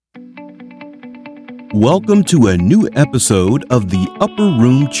Welcome to a new episode of the Upper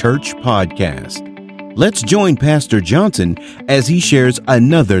Room Church Podcast. Let's join Pastor Johnson as he shares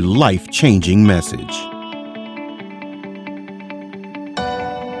another life-changing message.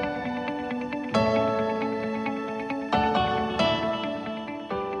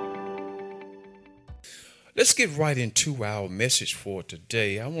 Let's get right into our message for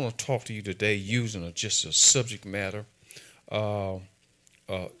today. I want to talk to you today using just a subject matter,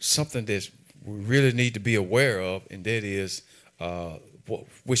 something that we really need to be aware of, and that is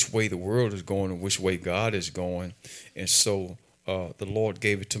which way the world is going and which way God is going. And so the Lord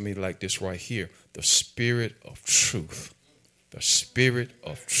gave it to me like this right here: the spirit of truth, the spirit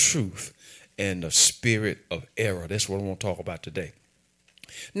of truth, and the spirit of error. That's what I want to talk about today.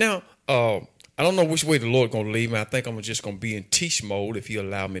 Now, I don't know which way the Lord going to lead me. I think I'm just going to be in teach mode if He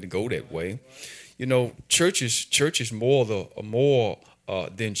allow me to go that way. You know, church is more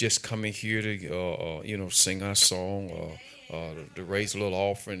than just coming here to sing our song, to raise a little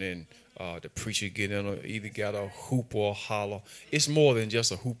offering, and the preacher either got a hoop or a holler. It's more than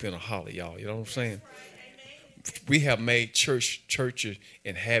just a hoop and a holler, y'all. You know what I'm saying? We have made churches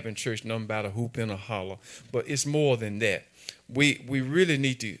and having church nothing but a hoop and a holler, but it's more than that. We really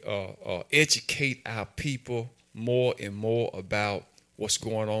need to educate our people more and more about what's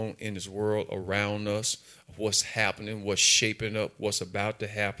going on in this world around us, what's happening, what's shaping up, what's about to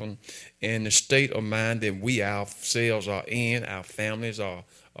happen, and the state of mind that we ourselves are in. Our families are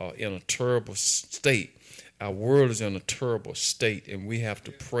in a terrible state. Our world is in a terrible state, and we have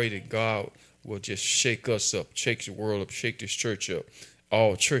to pray that God will just shake us up, shake the world up, shake this church up,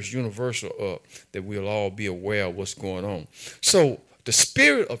 all church universal up, that we'll all be aware of what's going on. So the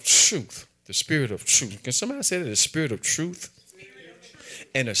spirit of truth, can somebody say that? The spirit of truth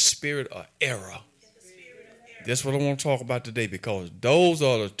and the spirit of error. That's what I want to talk about today, because those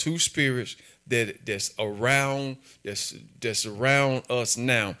are the two spirits that's around us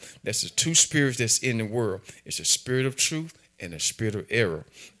now. That's the two spirits that's in the world. It's the spirit of truth and the spirit of error.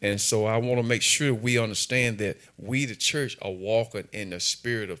 And so I want to make sure we understand that we, the church, are walking in the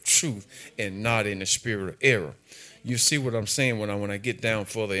spirit of truth and not in the spirit of error. You see what I'm saying when I get down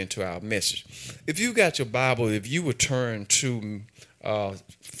further into our message. If you got your Bible, if you would turn to 1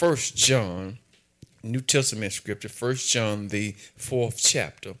 John, New Testament scripture, 1 John, the 4th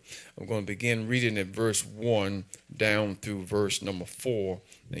chapter. I'm going to begin reading at verse 1 down through verse number 4.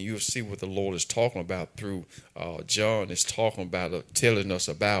 And you'll see what the Lord is talking about through John is talking about, telling us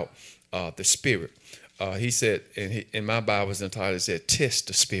about the Spirit. He said, in my Bible is entitled, it said, test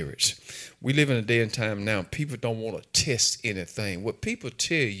the spirits. We live in a day and time now, people don't want to test anything. What people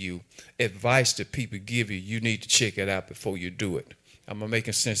tell you, advice that people give you, you need to check it out before you do it. Am I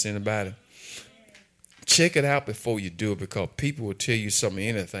making sense to anybody? Check it out before you do it, because people will tell you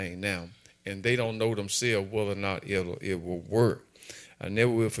anything now, and they don't know themselves whether or not it will work. I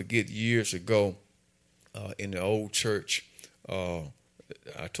never will forget years ago in the old church, I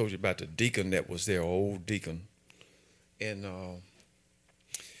told you about the deacon that was there, old deacon. And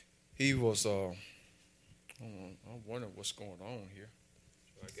he was, I'm wondering what's going on here.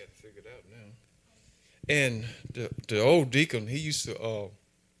 I got it figured out now. And the old deacon, he used to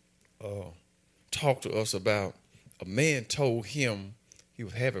talk to us about a man told him he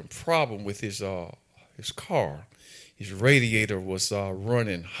was having a problem with his car. His radiator was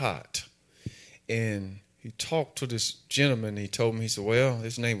running hot. And he talked to this gentleman. He told me, he said, well,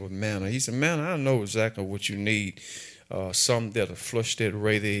 his name was Manna. He said, Manna, I know exactly what you need. Something that'll flush that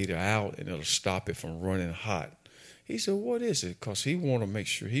radiator out and it'll stop it from running hot. He said, what is it? Because he wanted to make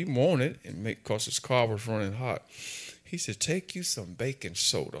sure he wanted it, because his car was running hot. He said, take you some baking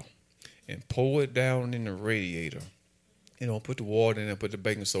soda and pour it down in the radiator. Put the water in there, put the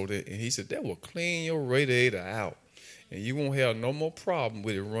baking soda in. And he said, that will clean your radiator out, and you won't have no more problem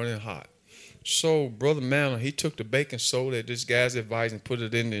with it running hot. So Brother Manna, he took the baking soda at this guy's advice and put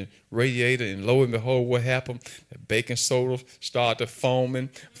it in the radiator, and lo and behold, what happened? The baking soda started foaming.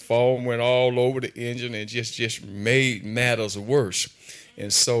 Foam went all over the engine and just made matters worse.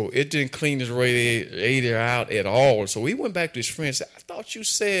 And so it didn't clean his radiator out at all. So he went back to his friend and said, I thought you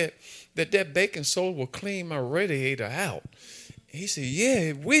said that baking soda will clean my radiator out. He said, yeah,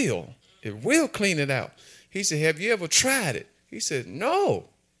 it will. It will clean it out. He said, have you ever tried it? He said, no.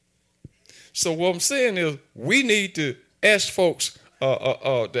 So what I'm saying is, we need to ask folks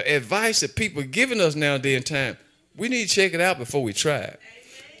the advice that people are giving us nowadays in time. We need to check it out before we try it.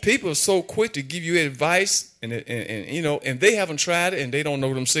 People are so quick to give you advice, and they haven't tried it, and they don't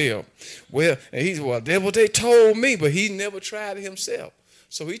know themselves. Well, and he said, well, that's what they told me, but he never tried it himself.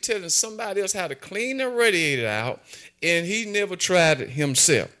 So he telling somebody else how to clean the radiator out, and he never tried it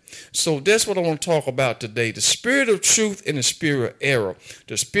himself. So that's what I want to talk about today. The spirit of truth and the spirit of error.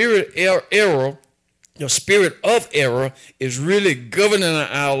 The spirit of error, the spirit of error is really governing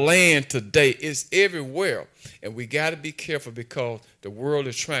our land today. It's everywhere. And we got to be careful because the world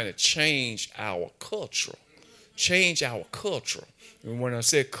is trying to change our culture. Change our culture. And when I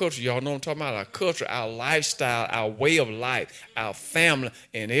say culture, y'all know what I'm talking about. Our culture, our lifestyle, our way of life, our family,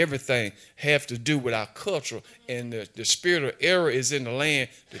 and everything have to do with our culture. And the spirit of error is in the land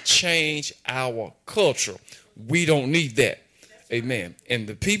to change our culture. We don't need that. Amen. And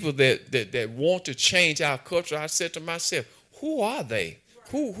the people that want to change our culture, I said to myself, who are they?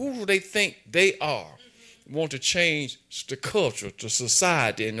 Who do they think they are? Want to change the culture, the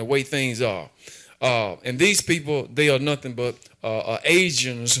society, and the way things are. And these people, they are nothing but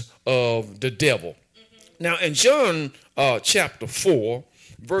agents of the devil. Now, in John chapter 4,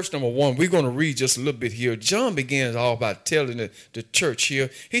 verse number 1, we're going to read just a little bit here. John begins all by telling the church here.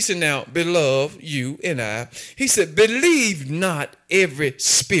 He said, now, beloved, you and I, he said, believe not every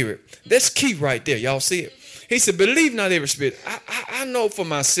spirit. That's key right there. Y'all see it? He said, believe not every spirit. I know for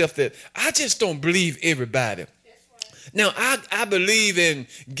myself that I just don't believe everybody. Now, I believe in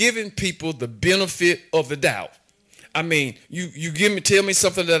giving people the benefit of the doubt. I mean, you tell me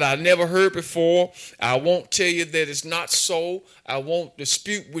something that I never heard before. I won't tell you that it's not so. I won't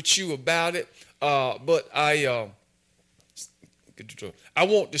dispute with you about it. But I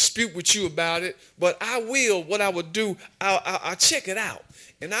won't dispute with you about it. But I will. What I would do, I'll check it out.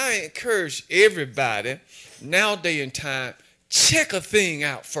 And I encourage everybody nowadays in time, check a thing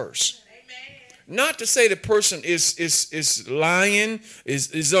out first. Not to say the person is lying,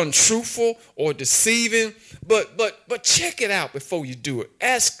 is untruthful or deceiving, but check it out before you do it.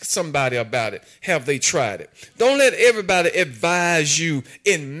 Ask somebody about it. Have they tried it? Don't let everybody advise you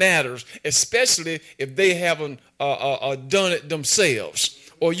in matters, especially if they haven't done it themselves,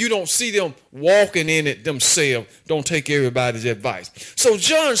 or you don't see them walking in it themselves. Don't take everybody's advice. So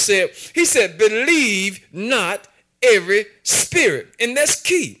John said, he said, believe not every spirit, and that's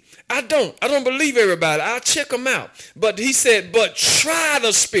key. I don't believe everybody. I'll check them out. But he said, but try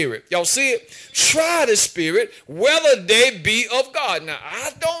the spirit. Y'all see it? Try the spirit, whether they be of God. Now,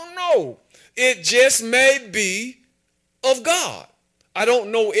 I don't know. It just may be of God. I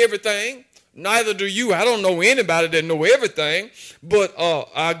don't know everything. Neither do you. I don't know anybody that know everything. But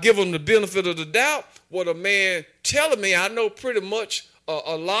I give them the benefit of the doubt. What a man telling me, I know pretty much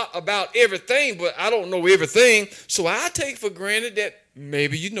a lot about everything, but I don't know everything. So I take for granted that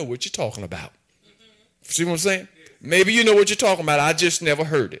maybe you know what you're talking about. See what I'm saying? Maybe you know what you're talking about. I just never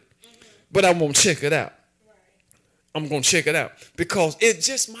heard it. But I'm going to check it out. I'm going to check it out because it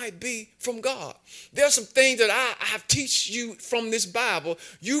just might be from God. There's some things that I teach you from this Bible.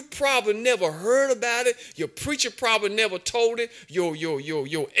 You probably never heard about it. Your preacher probably never told it. Your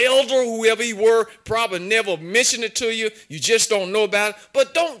elder, whoever he were, probably never mentioned it to you. You just don't know about it.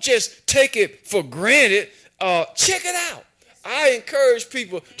 But don't just take it for granted. Check it out. I encourage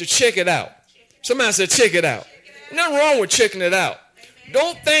people to check it out. Somebody said check it out. Nothing wrong with checking it out.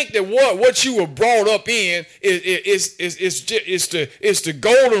 Don't think that what you were brought up in is the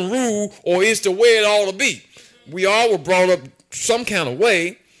golden rule or is the way it ought to be. We all were brought up some kind of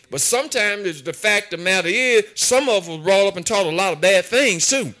way, but sometimes the fact of the matter is some of us were brought up and taught a lot of bad things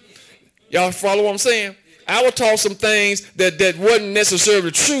too. Y'all follow what I'm saying? I was taught some things that wasn't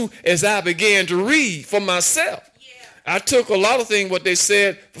necessarily true as I began to read for myself. I took a lot of things, what they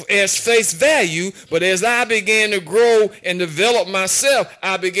said, as face value, but as I began to grow and develop myself,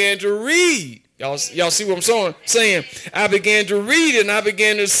 I began to read. Y'all see what I'm saying? I began to read and I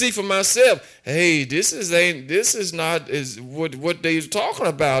began to see for myself, hey, this is not what they're talking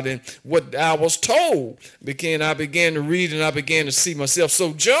about and what I was told. I began to read and I began to see myself.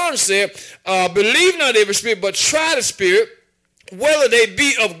 So John said, believe not every spirit, but try the spirit, whether they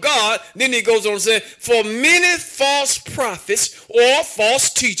be of God. Then he goes on and says, for many false prophets or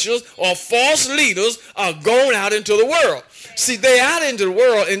false teachers or false leaders are going out into the world. See, they're out into the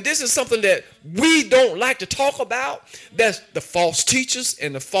world, and this is something that we don't like to talk about. That's the false teachers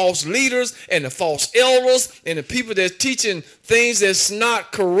and the false leaders and the false elders and the people that's teaching things that's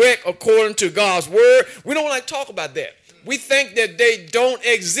not correct according to God's word. We don't like to talk about that. We think that they don't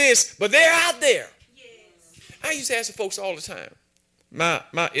exist, but they're out there. I used to ask the folks all the time.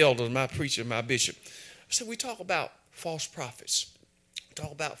 My elders, my preacher, my bishop. I said, we talk about false prophets,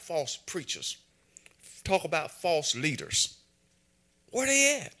 talk about false preachers, talk about false leaders. Where are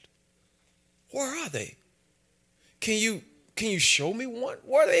they at? Where are they? Can you show me one?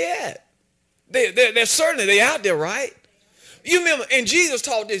 Where are they at? They're certainly out there, right? You remember, and Jesus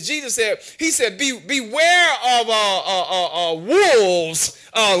taught this. Jesus said, he said, beware of wolves,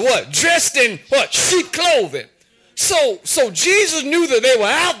 dressed in sheep clothing. So Jesus knew that they were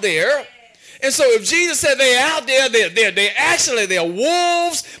out there. And so if Jesus said they're out there, they're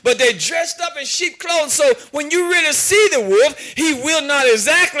wolves, but they're dressed up in sheep clothing. So when you really see the wolf, he will not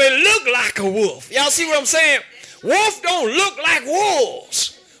exactly look like a wolf. Y'all see what I'm saying? Wolf don't look like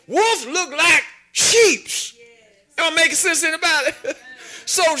wolves. Wolves look like sheep. Am I making sense about it?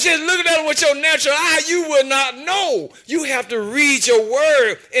 So just looking at it with your natural eye, you will not know. You have to read your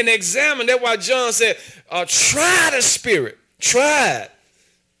word and examine. That's why John said, try the spirit. Try it.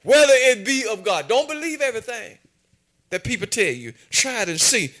 Whether it be of God. Don't believe everything that people tell you. Try it and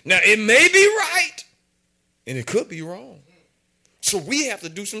see. Now, it may be right, and it could be wrong. So we have to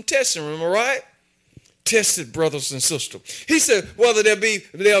do some testing, remember, right? Test it, brothers and sisters. He said, whether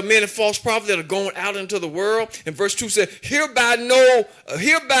there are many false prophets that are going out into the world. And verse 2 said, hereby know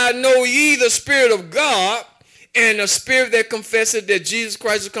ye the Spirit of God, and the spirit that confesseth that Jesus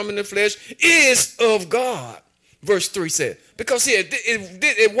Christ is come in the flesh is of God. Verse 3 said, because here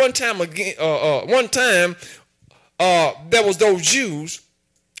at one time there was those Jews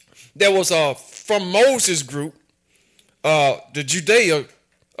that was from Moses' group, the Judea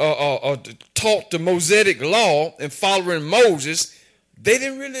taught the Mosaic law and following Moses. They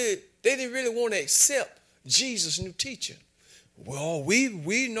didn't really want to accept Jesus' new teaching. Well,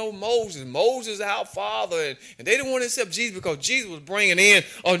 we know Moses. Moses is our father. And they didn't want to accept Jesus because Jesus was bringing in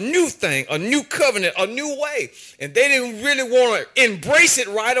a new thing, a new covenant, a new way. And they didn't really want to embrace it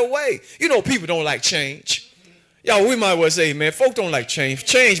right away. You know, people don't like change. Y'all, we might well say, man, folk don't like change.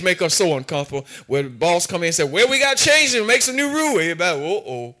 Change make us so uncomfortable. Where the boss come in and say, well, we got to change and make some new rule.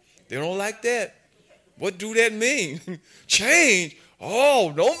 Everybody, they don't like that. What do that mean? Change?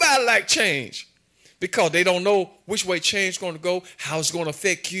 Oh, nobody like change. Because they don't know which way change is going to go, how it's going to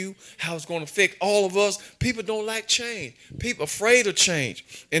affect you, how it's going to affect all of us. People don't like change. People are afraid of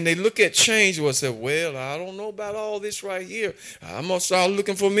change. And they look at change and say, well, I don't know about all this right here. I'm going to start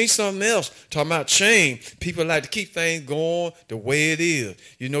looking for me something else. Talking about change. People like to keep things going the way it is.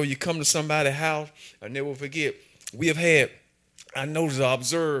 You know, you come to somebody's house, I never forget, we have had, I noticed, I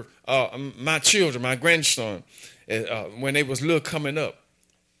observed my children, my grandson, when they was little coming up.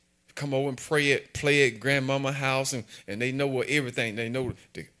 Come over and play at grandmama's house, and they know what everything. They know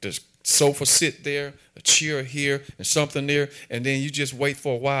the sofa sit there, a chair here, and something there, and then you just wait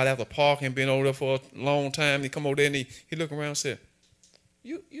for a while after parking, been over there for a long time. He come over there and he look around and said,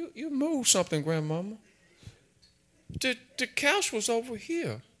 "You moved something, grandmama. The couch was over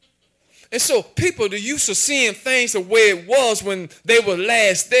here." And so people are used to seeing things the way it was when they were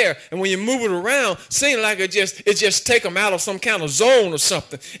last there. And when you move it around, seems like it just take them out of some kind of zone or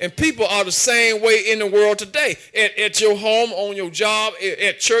something. And people are the same way in the world today. At your home, on your job,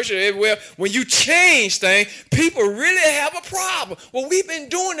 at church, or everywhere. When you change things, people really have a problem. Well, we've been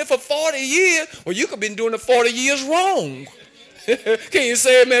doing it for 40 years. Well, you could have been doing it 40 years wrong. Can you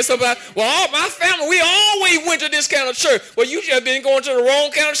say, man, somebody? Well, my family, we always went to this kind of church. Well, you just been going to the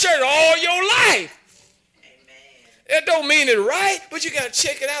wrong kind of church all your life. Amen. That don't mean it's right, but you got to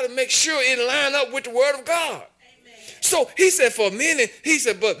check it out and make sure it line up with the word of God. Amen. So he said, for a minute, he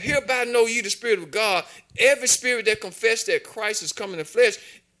said, but hereby know ye the Spirit of God. Every spirit that confess that Christ is come in the flesh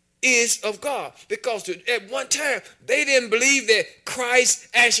is of God. Because at one time, they didn't believe that Christ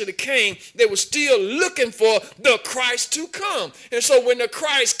actually came. They were still looking for the Christ to come. And so when the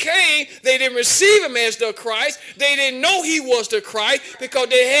Christ came, they didn't receive him as the Christ. They didn't know he was the Christ because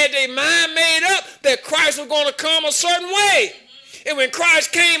they had their mind made up that Christ was going to come a certain way. And when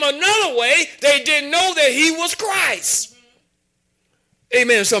Christ came another way, they didn't know that he was Christ.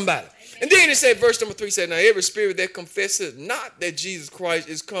 Amen, somebody. And then it said, verse number 3 said, now every spirit that confesses not that Jesus Christ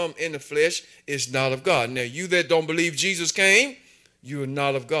is come in the flesh is not of God. Now you that don't believe Jesus came, you are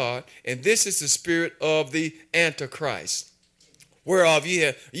not of God. And this is the spirit of the Antichrist, whereof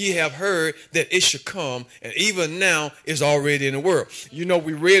ye have heard that it should come, and even now is already in the world. You know,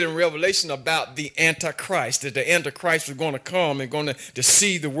 we read in Revelation about the Antichrist, that the Antichrist was going to come and going to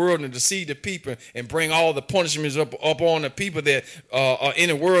deceive the world and deceive the people and bring all the punishments up on the people that are in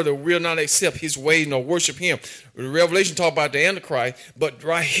the world that will not accept his way nor worship him. The Revelation talk about the Antichrist, but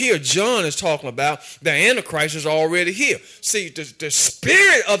right here, John is talking about the Antichrist is already here. See, the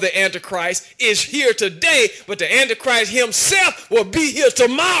spirit of the Antichrist is here today, but the Antichrist himself will be here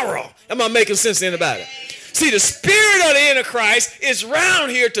tomorrow. Am I making sense to anybody? See, the spirit of the Antichrist is around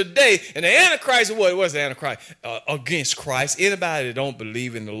here today. And the Antichrist, what's the Antichrist? Against Christ. Anybody that don't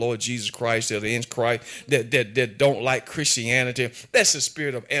believe in the Lord Jesus Christ or the Antichrist, that don't like Christianity, that's the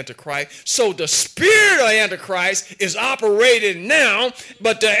spirit of Antichrist. So the spirit of Antichrist is operating now,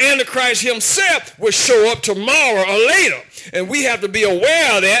 but the Antichrist himself will show up tomorrow or later. And we have to be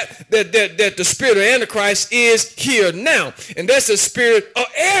aware of that the spirit of Antichrist is here now. And that's the spirit of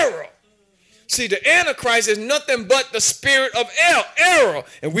error. See, the Antichrist is nothing but the spirit of error.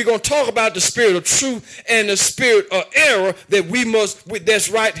 And we're going to talk about the spirit of truth and the spirit of error that's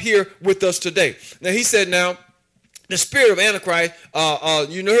right here with us today. Now, he said now, the spirit of Antichrist,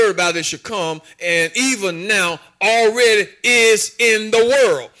 you heard about it, should come, and even now already is in the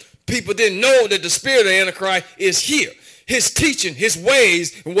world. People didn't know that the spirit of Antichrist is here. His teaching, his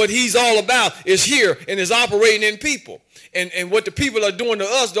ways, and what he's all about is here and is operating in people. And what the people are doing to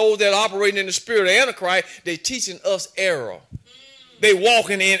us, those that are operating in the spirit of Antichrist, they're teaching us error. They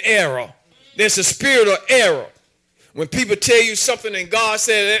walking in error. There's a spirit of error. When people tell you something and God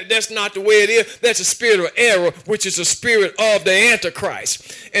said that's not the way it is, that's a spirit of error, which is a spirit of the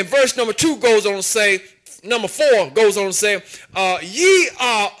Antichrist. And verse number 2 goes on to say, number 4 goes on to say, ye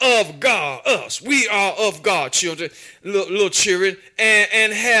are of God, us. We are of God, children, little children,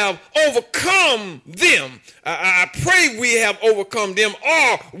 and have overcome them. I pray we have overcome them,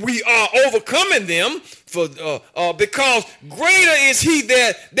 or we are overcoming them, because greater is he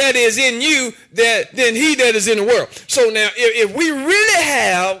that is in you than he that is in the world. So now, if we really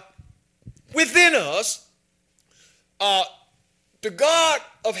have within us the God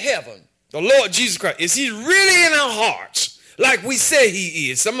of heaven, the Lord Jesus Christ, is he really in our hearts like we say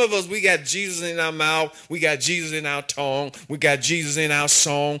he is? Some of us, we got Jesus in our mouth, we got Jesus in our tongue, we got Jesus in our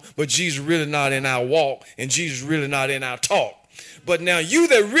song, but Jesus really not in our walk, and Jesus really not in our talk. But now you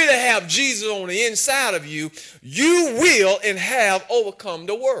that really have Jesus on the inside of you, you will and have overcome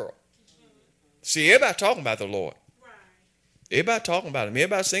the world. See, everybody talking about the Lord. Everybody talking about him.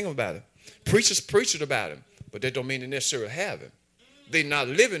 Everybody singing about him. Preachers preaching about him, but that don't mean they necessarily have him. They're not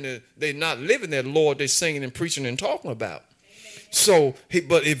living that Lord they're singing and preaching and talking about. So,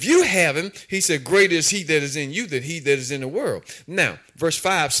 but if you have him, he said, greater is he that is in you than he that is in the world. Now, verse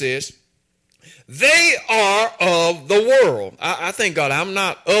 5 says, they are of the world. I thank God I'm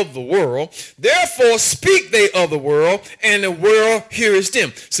not of the world. Therefore speak they of the world, and the world hears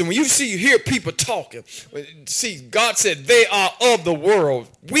them. So when you hear people talking, see, God said they are of the world.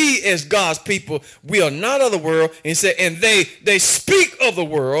 We as God's people, we are not of the world. And said, and they speak of the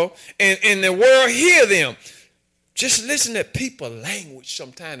world, and the world hear them. Just listen to people's language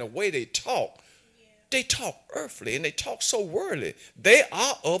sometimes, the way they talk. They talk earthly, and they talk so worldly. They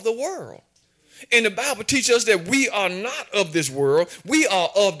are of the world. And the Bible teaches us that we are not of this world. We are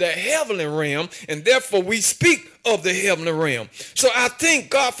of the heavenly realm, and therefore we speak of the heavenly realm. So I thank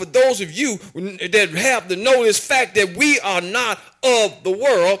God for those of you that have to know this fact that we are not of the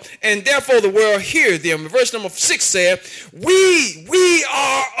world, and therefore the world hear them. Verse number 6 said, we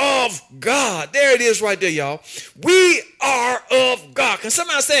are of God. There it is right there, y'all. We are of God. Can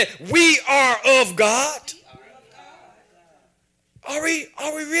somebody say, we are of God? Are we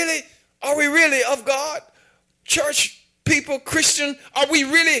really? Are we really of God? Church people, Christian, are we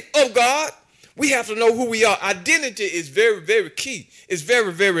really of God? We have to know who we are. Identity is very, very key. It's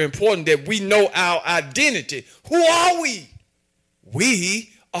very, very important that we know our identity. Who are we?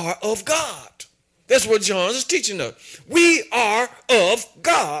 We are of God. That's what John is teaching us. We are of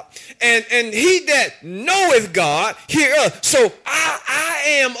God. And he that knoweth God, hear us. So I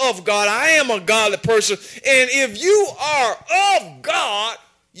am of God. I am a godly person. And if you are of God,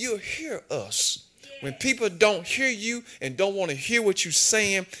 you'll hear us. When people don't hear you and don't want to hear what you're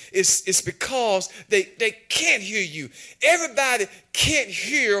saying, it's because they can't hear you. Everybody can't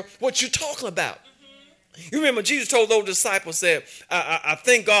hear what you're talking about. You remember Jesus told those disciples, said, I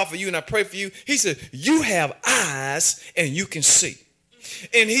thank God for you and I pray for you. He said, you have eyes and you can see.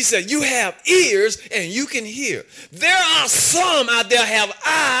 And he said, you have ears and you can hear. There are some out there have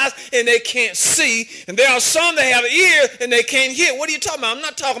eyes and they can't see. And there are some that have ears and they can't hear. What are you talking about? I'm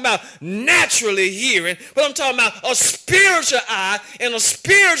not talking about naturally hearing, but I'm talking about a spiritual eye and a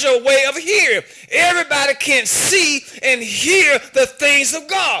spiritual way of hearing. Everybody can't see and hear the things of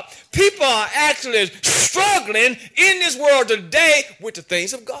God. People are actually struggling in this world today with the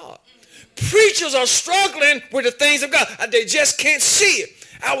things of God. Preachers are struggling with the things of God. They just can't see it.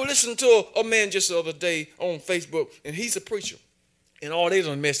 I was listening to a man just the other day on Facebook, and he's a preacher. And all they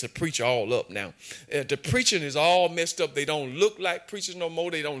done messed the preacher all up now. The preaching is all messed up. They don't look like preachers no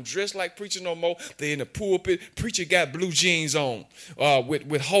more. They don't dress like preachers no more. They in the pulpit. Preacher got blue jeans on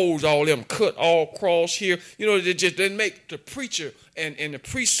with holes all them cut all across here. You know, they make the preacher and the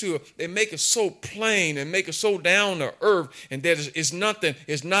priesthood, they make it so plain and make it so down to earth, and that it's nothing,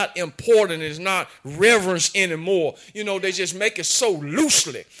 it's not important, it's not reverence anymore. You know, they just make it so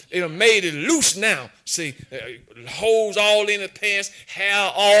loosely. They done made it loose now. See, holes all in the pants,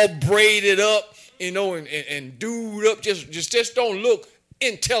 hair all braided up, you know, and dude up, just don't look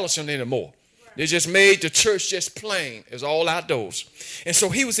intelligent anymore. They just made the church just plain. It's all outdoors. And so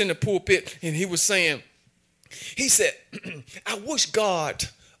he was in the pulpit and he was saying, he said, I wish God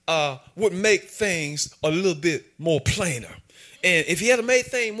would make things a little bit more plainer. And if he had made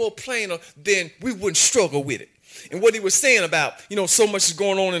things more plainer, then we wouldn't struggle with it. And what he was saying about, you know, so much is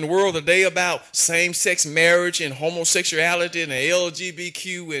going on in the world today about same-sex marriage and homosexuality and the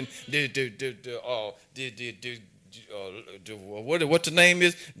LGBTQ and what the name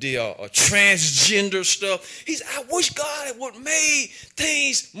is, the transgender stuff. He said, I wish God would made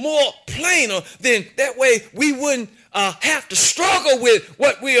things more plainer, then that way we wouldn't have to struggle with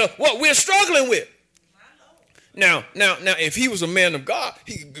what we're struggling with. Now, if he was a man of God,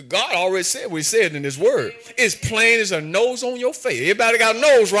 God already said what he said in his word. It's plain as a nose on your face. Everybody got a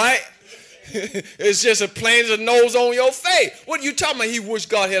nose, right? It's just as plain as a nose on your face. What are you talking about? He wished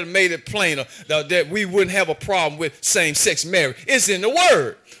God had made it plainer that we wouldn't have a problem with same-sex marriage. It's in the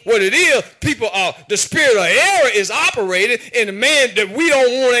word. What it is, people are, the spirit of error is operated in the man that we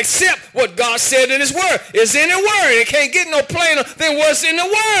don't want to accept what God said in his word. It's in the word. It can't get no plainer than what's in the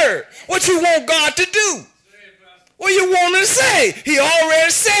word. What you want God to do? What you want him to say? He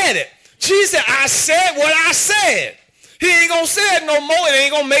already said it. Jesus said, I said what I said. He ain't going to say it no more. It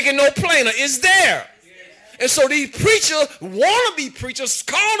ain't going to make it no plainer. It's there. And so these preachers, wannabe preachers,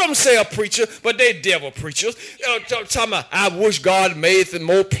 call themselves preachers, but they devil preachers. Talking about, I wish God made it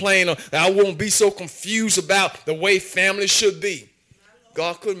more plainer. I won't be so confused about the way family should be.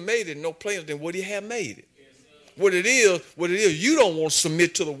 God couldn't made it no plainer than what he had made it. What it is, you don't want to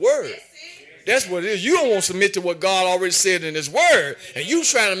submit to the word. That's what it is. You don't want to submit to what God already said in his word. And you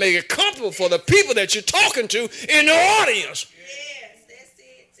trying to make it comfortable for the people that you're talking to in the audience.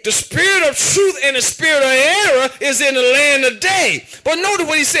 The spirit of truth and the spirit of error is in the land today. But notice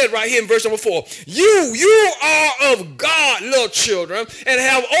what he said right here in verse number 4. You are of God, little children, and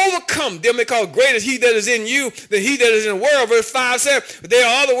have overcome them, because greater is he that is in you than he that is in the world. Verse 5 said, they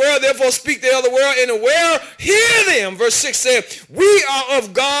are of the world, therefore speak they of the world, and the world hear them. Verse 6 said, we are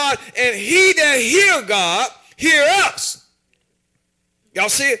of God, and he that hear God, hear us. Y'all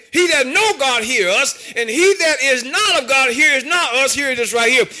see it? He that know God hear us, and he that is not of God hears not us. Here it is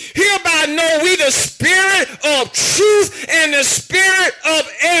right here. Hereby know we the spirit of truth and the spirit of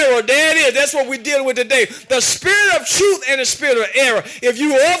error. There it is. That's what we're dealing with today. The spirit of truth and the spirit of error. If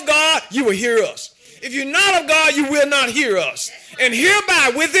you are of God, you will hear us. If you're not of God, you will not hear us. And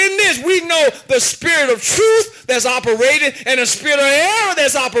hereby, within this, we know the spirit of truth that's operated and the spirit of error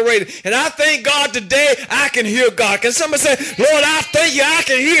that's operated. And I thank God today I can hear God. Can somebody say, Lord, I thank you, I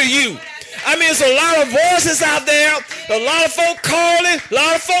can hear you. I mean, there's a lot of voices out there, a lot of folk calling, a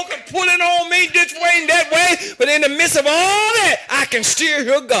lot of folk are pulling on me this way and that way. But in the midst of all that, I can still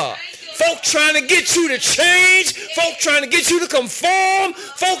hear God. Folk trying to get you to change. Folk trying to get you to conform.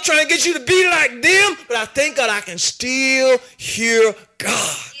 Folk trying to get you to be like them. But I thank God I can still hear God.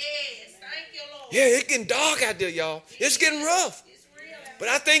 Yes, thank you, Lord. Yeah, it's getting dark out there, y'all. It's getting rough. But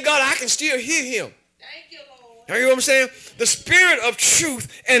I thank God I can still hear him. Thank you, Lord. You know what I'm saying? The spirit of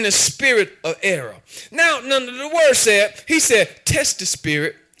truth and the spirit of error. Now, the word said, he said, test the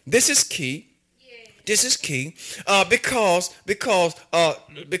spirit. This is key. This is key because the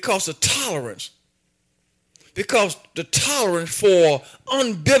tolerance for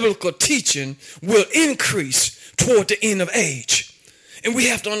unbiblical teaching will increase toward the end of age. And we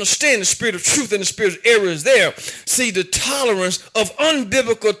have to understand the spirit of truth and the spirit of error is there. See, the tolerance of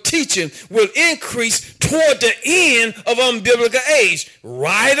unbiblical teaching will increase toward the end of unbiblical age.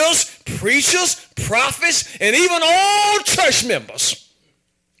 Writers, preachers, prophets, and even all church members.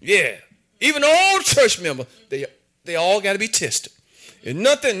 Yeah. Even old church members, they all got to be tested. And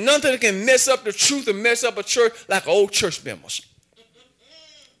nothing can mess up the truth and mess up a church like old church members.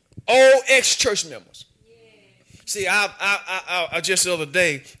 Old ex-church members. See, I just the other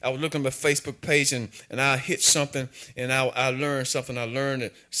day, I was looking at my Facebook page and I hit something and I learned something. I learned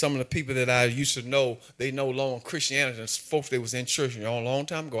that some of the people that I used to know, they no longer Christianity. And folks that was in church a long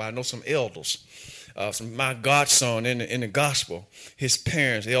time ago. I know some elders. my godson in the gospel, his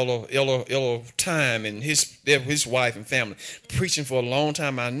parents, Elder Time, and his wife and family, preaching for a long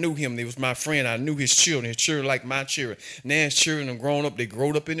time. I knew him. He was my friend. I knew his children like my children. Now his children have grown up. They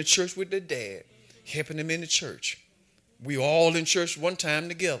growed up in the church with their dad, helping them in the church. We all in church one time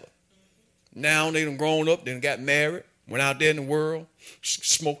together. Now they done grown up, they done got married, went out there in the world,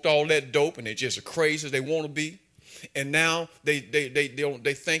 smoked all that dope, and they just as crazy as they want to be. And now they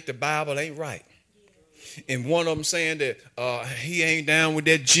think the Bible ain't right. And one of them saying that he ain't down with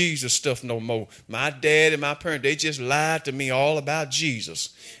that Jesus stuff no more. My dad and my parents, they just lied to me all about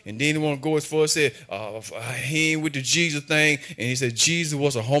Jesus. And then he want to go as far as say he ain't with the Jesus thing. And he said Jesus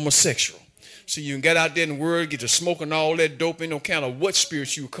was a homosexual. So you can get out there in the world, get to smoking all that dope, ain't no kind of what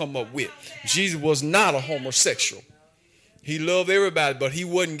spirit you come up with. Jesus was not a homosexual. He loved everybody, but he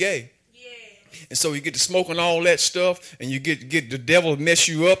wasn't gay. And so you get to smoking all that stuff, and you get the devil mess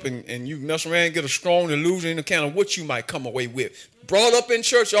you up, and you mess around and get a strong delusion in the kind of what you might come away with. Brought up in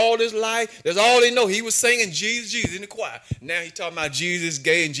church all this life, that's all they know. He was singing Jesus, Jesus in the choir. Now he talking about Jesus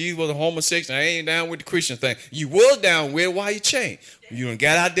gay and Jesus was a homosexual. I ain't down with the Christian thing. You was down with it, why you changed? You done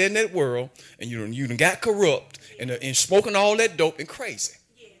got out there in that world, and you done got corrupt, and smoking all that dope and crazy.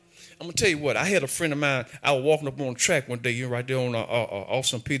 I'm going to tell you what, I had a friend of mine, I was walking up on the track one day, right there on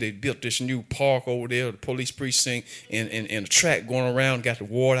Austin P. They built this new park over there, the police precinct, and the track going around, got the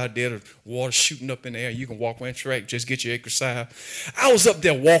water out there, the water shooting up in the air. You can walk on the track, just get your exercise. I was up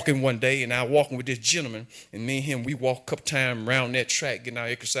there walking one day, and I was walking with this gentleman, and me and him, we walked a couple times around that track, getting our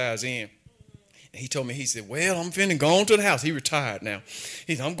exercise in. And he told me, he said, well, I'm finna go on to the house. He retired now.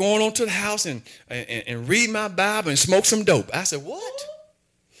 He said, I'm going on to the house and read my Bible and smoke some dope. I said, what?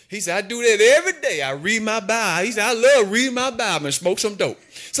 He said, I do that every day. I read my Bible. He said, I love reading my Bible and smoke some dope.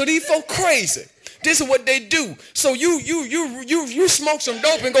 So these folk crazy. This is what they do. So you smoke some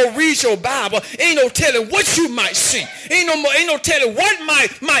dope and go read your Bible. Ain't no telling what you might see. Ain't no telling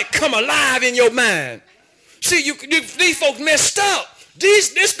what might come alive in your mind. See, these folks messed up.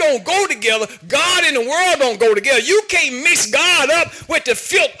 This don't go together. God and the world don't go together. You can't mix God up with the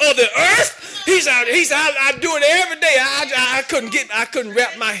filth of the earth. He said, I do it every day. I couldn't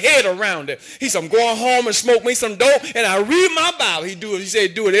wrap my head around it. He said, I'm going home and smoke me some dope and I read my Bible. He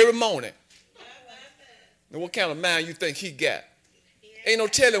said, do it every morning. Now, what kind of mind you think he got? Ain't no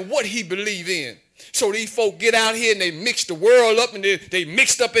telling what he believe in. So these folk get out here and they mix the world up and they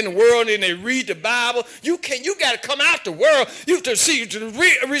mixed up in the world and they read the Bible. You got to come out the world. To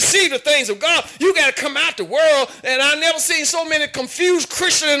receive the things of God, you got to come out the world. And I never seen so many confused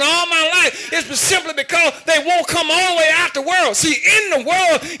Christians in all my life. It's simply because they won't come all the way out the world. See, in the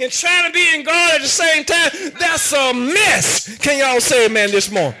world and trying to be in God at the same time, that's a mess. Can y'all say amen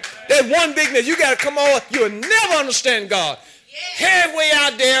this morning? That's one big mess. You got to come on. You'll never understand God. Halfway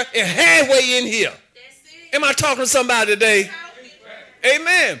out there and halfway in here. Am I talking to somebody today?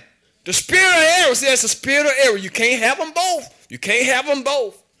 Amen. The spirit of error, see, that's the spirit of error. You can't have them both. You can't have them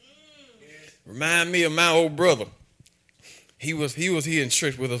both. Remind me of my old brother. He was here in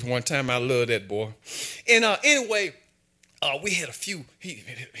church with us one time. I love that boy. And anyway, we had a few.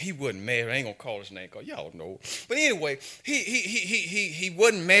 He wasn't married. I ain't gonna call his name because y'all know. But anyway, he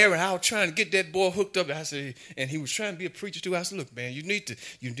wasn't married. I was trying to get that boy hooked up. I said, and he was trying to be a preacher too. I said, look, man, you need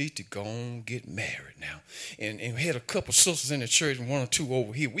to go and get married now. And we had a couple sisters in the church, and one or two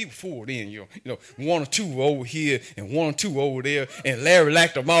over here. We were four then, you know, one or two over here and one or two over there. And Larry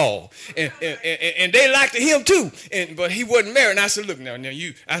liked them all, and they liked him too. But he wasn't married. And I said, look now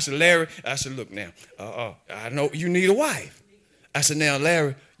you. I said, Larry. I said, look now. I know you need a wife. I said, now,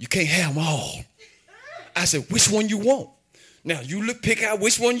 Larry, you can't have them all. I said, which one you want? Now, you pick out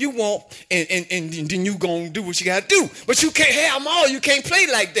which one you want, and then you going to do what you got to do. But you can't have them all. You can't play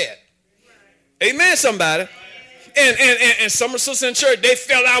like that. Amen, somebody. And some of the sisters in church, they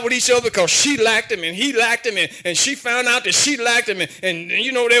fell out with each other because she liked him and he liked him, and she found out that she liked him, and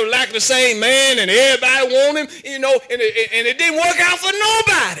you know, they were liking the same man, and everybody wanted him, you know, and it didn't work out for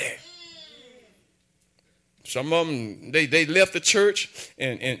nobody. Some of them, they left the church,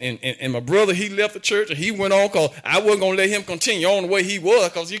 and my brother, he left the church, and he went on because I wasn't going to let him continue on the way he was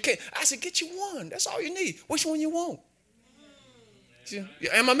because you can't. I said, get you one. That's all you need. Which one you want? See,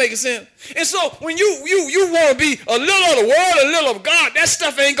 am I making sense? And so when you want to be a little of the world, a little of God, that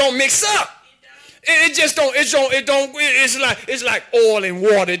stuff ain't going to mix up. It just don't, it's like oil and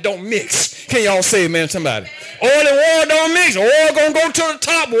water. It don't mix. Can y'all say amen, somebody? Oil and water don't mix. Oil gonna go to the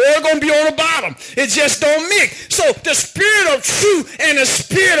top. Oil gonna be on the bottom. It just don't mix. So the spirit of truth and the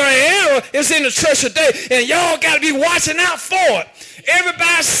spirit of error is in the church today. And y'all got to be watching out for it.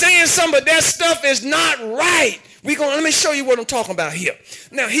 Everybody's saying something, but that stuff is not right. Let me show you what I'm talking about here.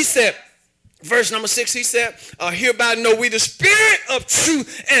 Now, he said, Verse number 6, he said, hereby know we the spirit of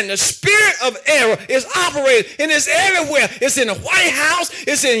truth and the spirit of error is operating, and it's everywhere. It's in the White House,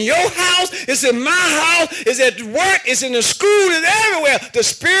 it's in your house, it's in my house, it's at work, it's in the school, it's everywhere. The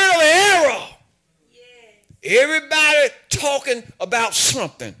spirit of error. Yeah. Everybody talking about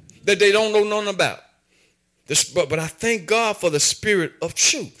something that they don't know nothing about. But I thank God for the spirit of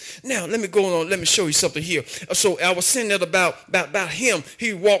truth. Now, let me go on. Let me show you something here. So I was saying that about him.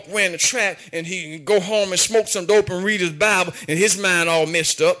 He ran the track, and he go home and smoke some dope and read his Bible, and his mind all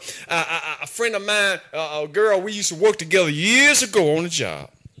messed up. A friend of mine, a girl, we used to work together years ago on the job.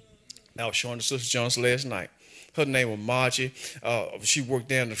 I was showing the Sister Johnson last night. Her name was Margie. She worked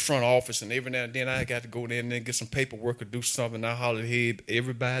there in the front office, and every now and then I got to go there and then get some paperwork or do something. I hollered at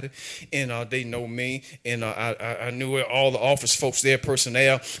everybody, and they know me, and I knew all the office folks there,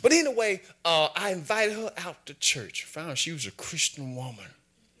 personnel. But anyway, I invited her out to church. Found she was a Christian woman.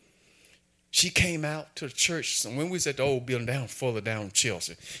 She came out to the church when we was at the old building further down in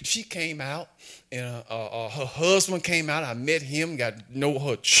Chelsea. She came out, and her husband came out. I met him, got to know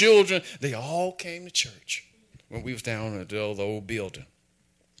her children. They all came to church when we was down at the old building.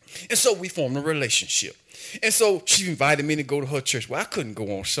 And so we formed a relationship. And so she invited me to go to her church. Well, I couldn't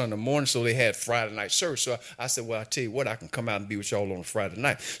go on Sunday morning, so they had Friday night service. So I said, well, I tell you what, I can come out and be with y'all on a Friday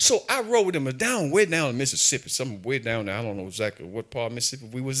night. So I rode with them way down in Mississippi, something way down there. I don't know exactly what part of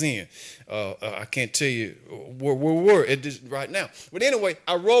Mississippi we was in. I can't tell you where we were at this right now. But anyway,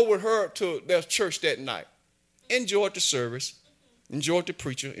 I rode with her to their church that night. Enjoyed the service, enjoyed the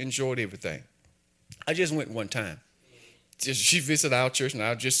preacher, enjoyed everything. I just went one time. She visited our church, and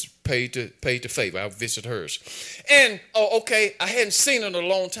I just paid the favor. I visited hers. And, I hadn't seen her in a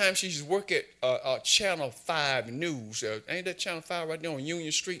long time. She used to work at Channel 5 News. Ain't that Channel 5 right there on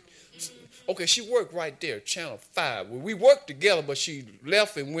Union Street? Okay, she worked right there, Channel 5. Well, we worked together, but she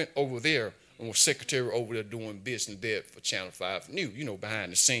left and went over there and was secretary over there doing business there for Channel 5 News,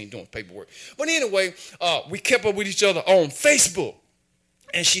 behind the scene doing paperwork. But anyway, we kept up with each other on Facebook.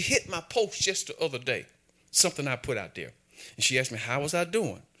 And she hit my post just the other day, something I put out there. And she asked me, how was I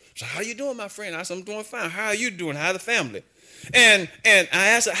doing? So, how you doing, my friend? I said, I'm doing fine. How are you doing? How's the family? And I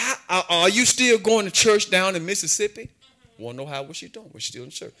asked her, are you still going to church down in Mississippi? Want to know how was she doing? Was she still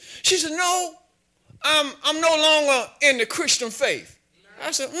in church? She said, no, I'm no longer in the Christian faith.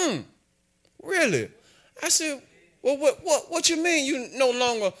 I said, really? I said, well, what you mean you no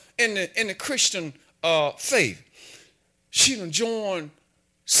longer in the Christian faith? She done joined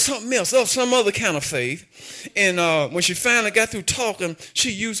something else, some other kind of faith. And when she finally got through talking,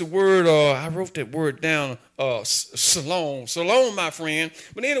 she used the word, I wrote that word down, Salome. Salome, my friend.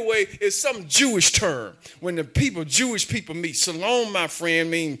 But anyway, it's some Jewish term. When Jewish people meet, Salome, my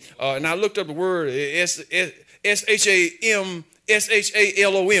friend, and I looked up the word,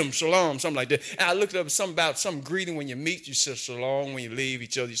 Shalom, shalom, something like that. And I looked up something about some greeting when you meet, you say shalom. When you leave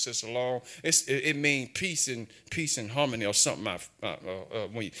each other, you say shalom. It means peace and harmony or something.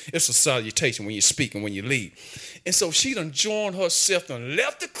 It's a salutation when you speak and when you leave. And so she done joined herself and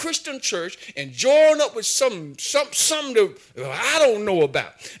left the Christian church and joined up with something that I don't know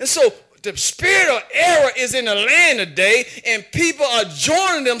about. And so the spirit of error is in the land today, and people are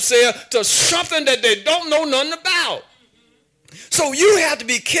joining themselves to something that they don't know nothing about. So you have to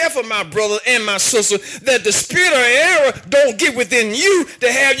be careful, my brother and my sister, that the spirit of error don't get within you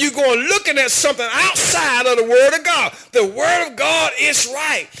to have you going looking at something outside of the word of God. The word of God is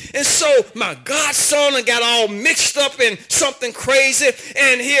right. And so my godson got all mixed up in something crazy.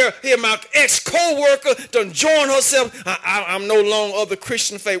 And here my ex-co-worker done joined herself. I'm no longer of the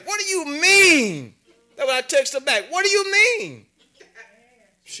Christian faith. What do you mean? That's what I text her back. What do you mean?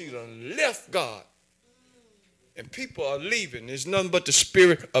 She done left God. And people are leaving. There's nothing but the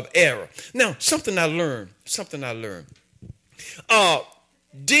spirit of error. Now, something I learned.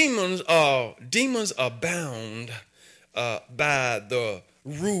 Demons are bound by the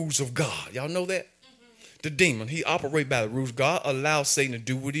rules of God. Y'all know that? The demon, he operates by the rules. God allows Satan to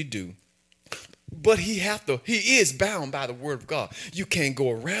do what he do. But he is bound by the word of God. You can't go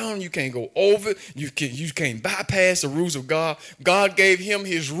around, you can't go over, you can't bypass the rules of God. God gave him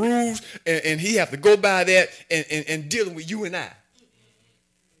his rules, and he have to go by that and dealing with you and I.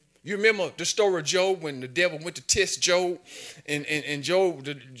 You remember the story of Job when the devil went to test Job, and the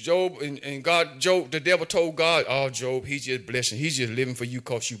devil told God, "Oh, Job, he's just blessing. He's just living for you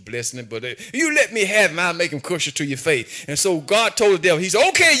because you blessing him. But you let me have him, I'll make him kosher to your faith." And so God told the devil, "He said,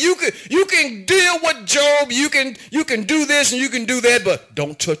 okay, you can deal with Job. You can do this and you can do that, but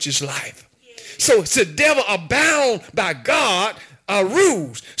don't touch his life." So the devil are bound by God.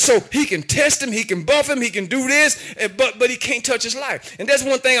 rules. So he can test him, he can buff him, he can do this, but he can't touch his life. And that's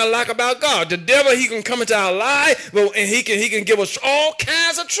one thing I like about God. The devil, he can come into our life, and he can give us all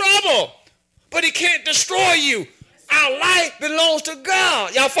kinds of trouble, but he can't destroy you. Our life belongs to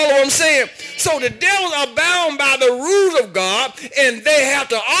God. Y'all follow what I'm saying? So the devils are bound by the rules of God, and they have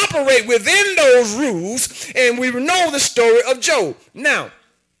to operate within those rules, and we know the story of Job. Now,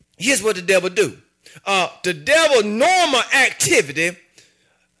 here's what the devil do. The devil's normal activity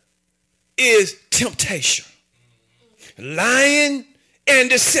is temptation, lying, and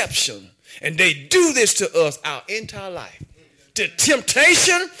deception. And they do this to us our entire life. The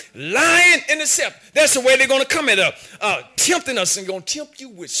temptation, lying, and deception. That's the way they're going to come at us. Tempting us and going to tempt you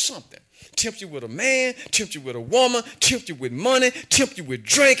with something. Tempt you with a man, tempt you with a woman, tempt you with money, tempt you with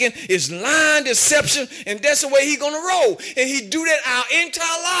drinking. It's lying, deception, and that's the way he's going to roll. And he do that our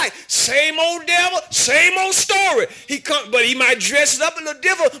entire life. Same old devil, same old story. But he might dress it up a little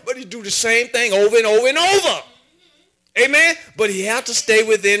different, but he do the same thing over and over and over. Amen? But he has to stay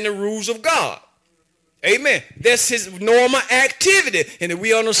within the rules of God. Amen. That's his normal activity. And if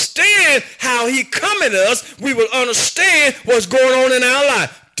we understand how he come at us, we will understand what's going on in our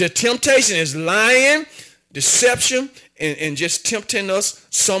life. The temptation is lying, deception, and just tempting us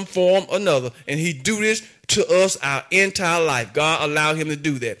some form or another. And he do this to us our entire life. God allowed him to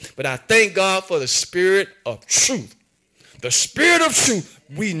do that. But I thank God for the spirit of truth. The spirit of truth.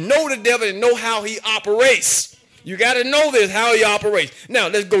 We know the devil and know how he operates. You got to know this, how he operates. Now,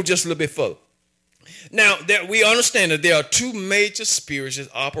 let's go just a little bit further. Now, that we understand that there are two major spirits that's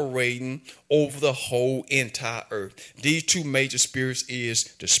operating over the whole entire earth. These two major spirits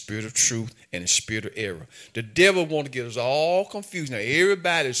is the spirit of truth and the spirit of error. The devil want to get us all confused. Now,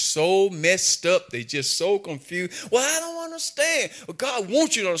 everybody's so messed up. They just so confused. Well, I don't understand. Well, God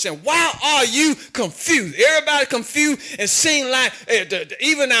wants you to understand. Why are you confused? Everybody confused and seem like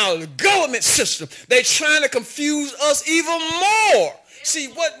even our government system, they're trying to confuse us even more. See,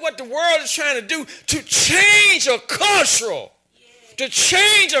 what the world is trying to do to change a culture. To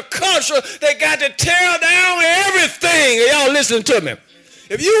change a culture, they got to tear down everything. Are y'all listening to me?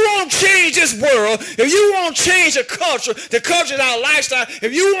 If you want to change this world, if you want to change the culture is our lifestyle.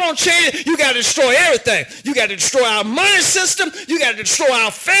 If you want to change it, you got to destroy everything. You got to destroy our money system. You got to destroy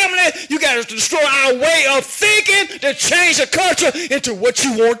our family. You got to destroy our way of thinking to change the culture into what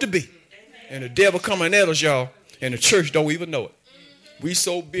you want to be. And the devil coming at us, y'all, and the church don't even know it. We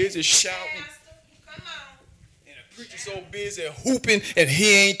so busy shouting, and the preacher so busy hooping, and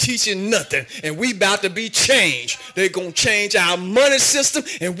he ain't teaching nothing. And we about to be changed. They're going to change our money system,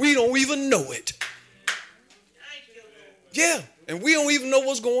 and we don't even know it. Yeah, and we don't even know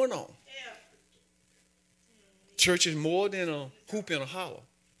what's going on. Church is more than a hoop and a holler.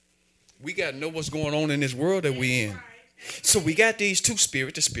 We got to know what's going on in this world that we in. So we got these two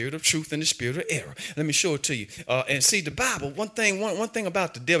spirits, the spirit of truth and the spirit of error. Let me show it to you. And see, the Bible, one thing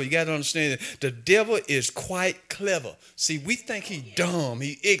about the devil, you got to understand that the devil is quite clever. See, we think he dumb,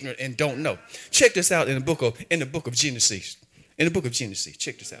 he ignorant, and don't know. Check this out in the book of Genesis. In the book of Genesis,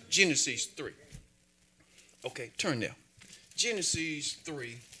 check this out. Genesis 3. Okay, turn there. Genesis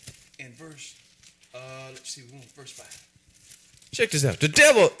 3 and verse, verse 5. Check this out. The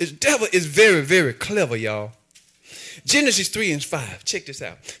devil is very, very clever, y'all. Genesis 3 and 5. Check this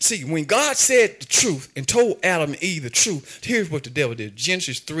out. See, when God said the truth and told Adam and Eve the truth, here's what the devil did.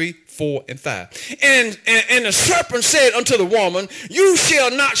 Genesis 3, 4, and 5. And the serpent said unto the woman, you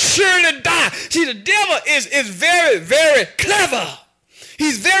shall not surely die. See, the devil is very, very clever.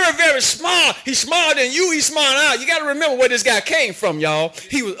 He's very, very smart. He's smarter than you. He's smarter than I. You got to remember where this guy came from, y'all.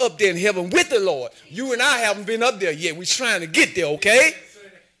 He was up there in heaven with the Lord. You and I haven't been up there yet. We're trying to get there, okay?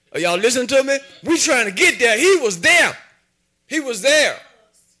 Are y'all listening to me? We're trying to get there. He was there. He was there.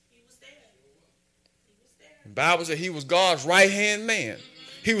 The Bible said he was God's right-hand man.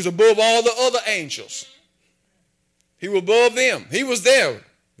 He was above all the other angels. He was above them. He was there.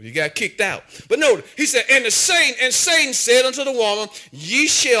 He got kicked out. But notice, he said, and Satan said unto the woman, ye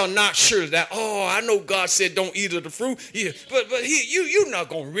shall not surely die. Oh, I know God said don't eat of the fruit. Yeah, but you're not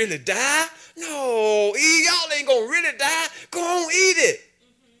going to really die. No, y'all ain't going to really die. Go on, eat it.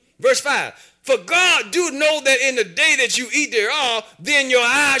 Verse 5, for God do know that in the day that you eat thereof, then your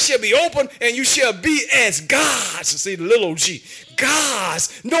eyes shall be open and you shall be as gods. See the little g.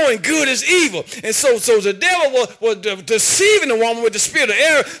 Gods, knowing good is evil. And so the devil was deceiving the woman with the spirit of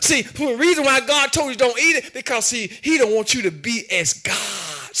error. See, the reason why God told you don't eat it, because he don't want you to be as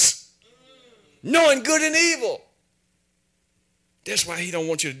gods. Knowing good and evil. That's why he don't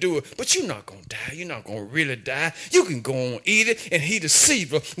want you to do it. But you're not going to die. You're not going to really die. You can go on, eat it, and he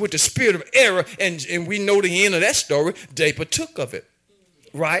deceiver with the spirit of error. And we know the end of that story. They partook of it.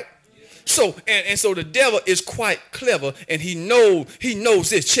 Right? So, and so the devil is quite clever, and he knows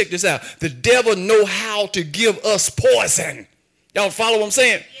this. Check this out. The devil know how to give us poison. Y'all follow what I'm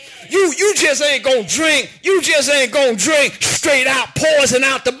saying? You just ain't going to drink. You just ain't going to drink straight out poison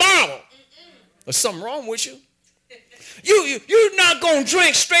out the bottle. There's something wrong with you. You're not going to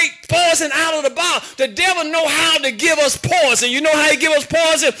drink straight poison out of the bottle. The devil know how to give us poison. You know how he give us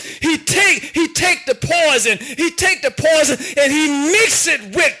poison? He take the poison. He take the poison and he mix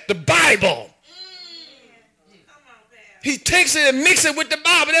it with the Bible. He takes it and mix it with the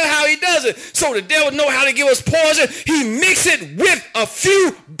Bible. That's how he does it. So the devil know how to give us poison. He mix it with a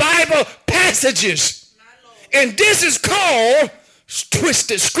few Bible passages. And this is called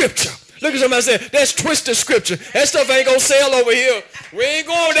twisted scripture. Look at somebody say, that's twisted scripture. That stuff ain't going to sell over here. We ain't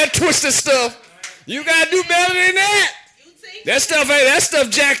going with that twisted stuff. You got to do better than that. That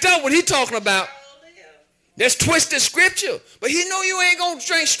stuff jacked up. What he talking about? That's twisted scripture. But he know you ain't going to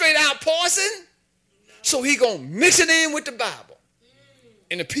drink straight out poison. So he going to mix it in with the Bible.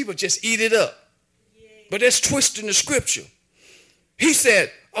 And the people just eat it up. But that's twisting the scripture. He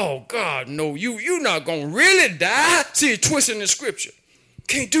said, oh, God, no, you're not going to really die. See, you're twisting the scripture.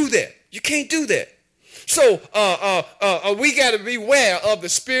 Can't do that. You can't do that. So we got to beware of the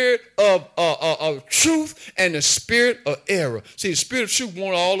spirit of truth and the spirit of error. See, the spirit of truth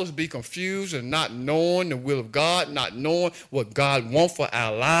wants all of us to be confused and not knowing the will of God, not knowing what God wants for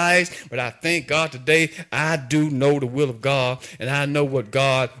our lives. But I thank God today I do know the will of God, and I know what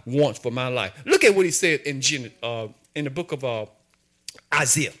God wants for my life. Look at what he said in the book of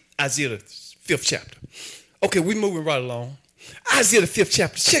Isaiah, the 5th chapter. Okay, we're moving right along. Isaiah the 5th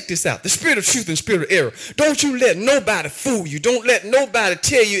chapter. Check this out. The spirit of truth and spirit of error. Don't you let nobody fool you. Don't let nobody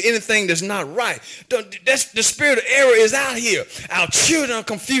tell you anything that's not right. That's the spirit of error is out here. Our children are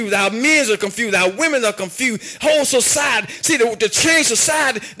confused. Our men are confused. Our women are confused. Whole society. See, the change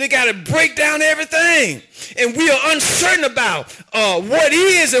society, they got to break down everything. And we are uncertain about what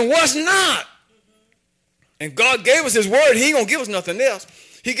is and what's not. And God gave us his word. He ain't going to give us nothing else.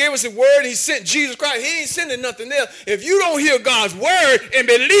 He gave us a word. He sent Jesus Christ. He ain't sending nothing else. If you don't hear God's word and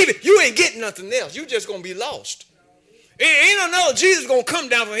believe it, you ain't getting nothing else. You just going to be lost. Ain't another Jesus going to come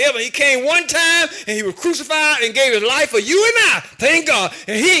down from heaven. He came one time and he was crucified and gave his life for you and I. Thank God.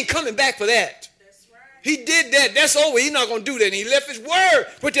 And he ain't coming back for that. That's right. He did that. That's over. He's not going to do that. And he left his word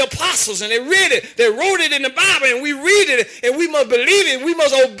with the apostles and they read it. They wrote it in the Bible and we read it and we must believe it. We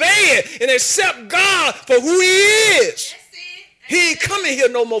must obey it and accept God for who he is. He ain't coming here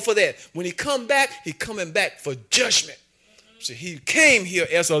no more for that. When he come back, he coming back for judgment. So he came here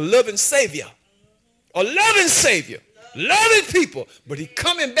as a loving Savior. A loving Savior. Loving people. But he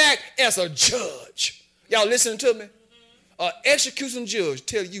coming back as a judge. Y'all listening to me? An execution judge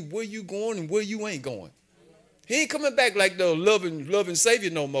tell you where you going and where you ain't going. He ain't coming back like the loving Savior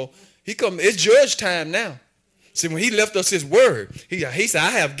no more. It's judge time now. See, when he left us his word, he said,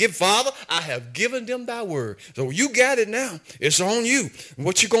 I have given them thy word. So you got it now. It's on you.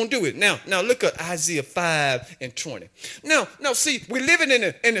 What you going to do with it? Now look at Isaiah 5:20. Now, see, we're living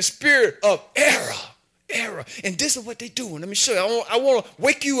in the spirit of error. And this is what they're doing. Let me show you. I want to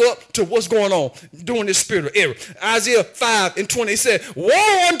wake you up to what's going on during this spirit of error. Isaiah 5:20, he said,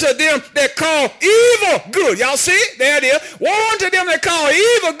 woe unto them that call evil good. Y'all see it? There it is. Woe unto them that call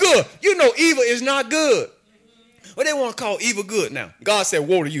evil good. You know evil is not good. Well, they want to call evil good now. God said,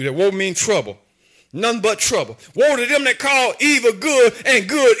 woe to you. That woe means trouble. None but trouble. Woe to them that call evil good and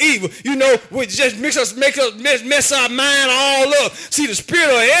good evil. You know, we just mess our mind all up. See, the spirit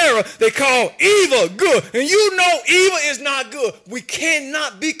of error, they call evil good. And you know evil is not good. We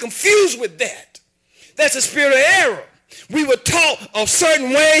cannot be confused with that. That's the spirit of error. We were taught a certain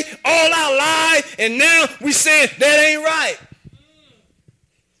way all our life, and now we saying that ain't right.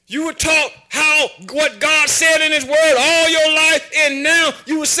 You were taught what God said in his word all your life, and now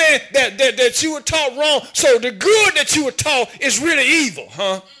you were saying that you were taught wrong. So the good that you were taught is really evil,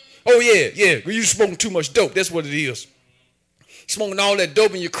 huh? Oh, yeah. You smoking too much dope. That's what it is. Smoking all that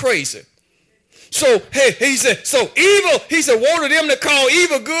dope and you're crazy. So, hey, he said, so evil, he said, woe to them that call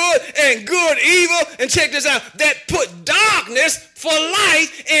evil good and good evil. And check this out, that put darkness for light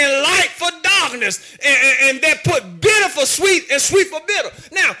and light for darkness. And that put bitter for sweet and sweet for bitter.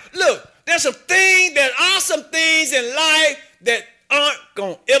 Now, look, there's some things in life that aren't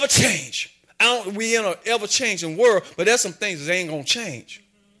going to ever change. We in an ever-changing world, but there's some things that ain't going to change.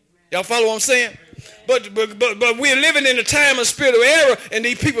 Y'all follow what I'm saying? But we're living in a time of spirit of error, and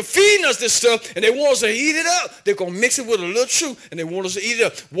these people feeding us this stuff, and they want us to eat it up. They're going to mix it with a little truth, and they want us to eat it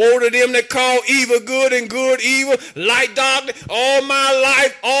up. Woe to them that call evil good and good evil, light darkness. All my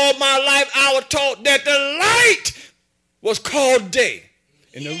life, I was taught that the light was called day.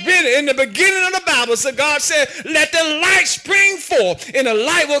 In the beginning of the Bible, so God said, let the light spring forth, and the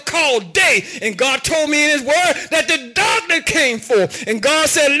light was called day. And God told me in his word that the darkness came forth. And God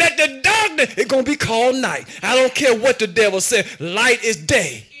said, let the darkness, it's going to be called night. I don't care what the devil said. Light is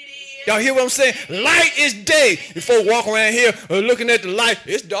day. Y'all hear what I'm saying? Light is day. If folk walk around here looking at the light,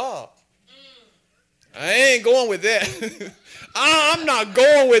 it's dark. I ain't going with that. I'm not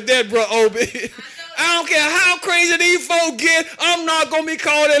going with that, bro, Obi. I don't care how crazy these folk get, I'm not going to be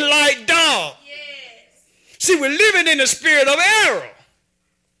called a light dog. Yes. See, we're living in the spirit of error.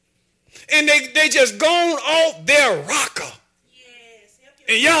 And they just gone off their rocker. Yes.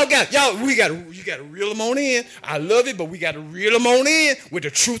 And you got to reel them on in. I love it, but we got to reel them on in with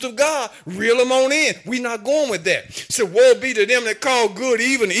the truth of God. Reel them on in. We're not going with that. So woe be to them that call good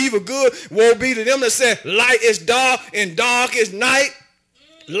evil and evil good. Woe be to them that say light is dark and dark is night.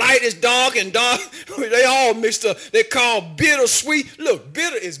 Light is dark and dark. They all mixed up. They call bitter sweet. Look,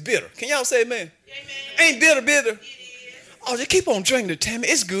 bitter is bitter. Can y'all say amen? Ain't bitter bitter? Oh, just keep on drinking it, Tammy.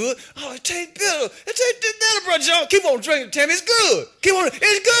 It's good. Oh, it tastes bitter. It tastes bitter, Brother John. Keep on drinking it, Tammy. It's good. Keep on. It's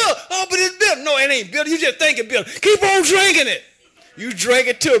good. Oh, but it's bitter. No, it ain't bitter. You just think it's bitter. Keep on drinking it. You drink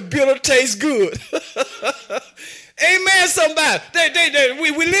it till bitter tastes good. Amen, somebody.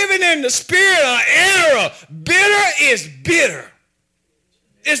 We living in the spirit of error. Bitter is bitter.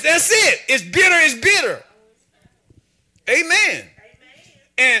 That's it. It's bitter. Amen.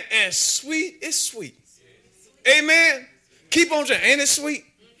 And sweet is sweet. Amen. Keep on saying, ain't it sweet?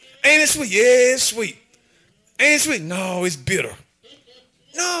 Ain't it sweet? Yeah, it's sweet. Ain't it sweet? No, it's bitter.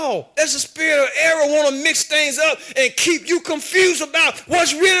 No, that's the spirit of error. Want to mix things up and keep you confused about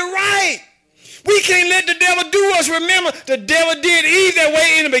what's really right. We can't let the devil do us. Remember, the devil did Eve that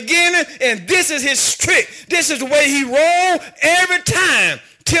way in the beginning, and this is his trick. This is the way he rolled every time.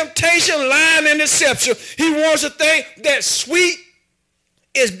 Temptation, lying, and deception. He wants to think that sweet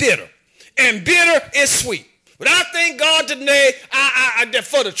is bitter, and bitter is sweet. But I thank God today that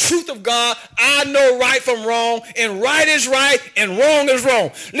for the truth of God, I know right from wrong, and right is right, and wrong is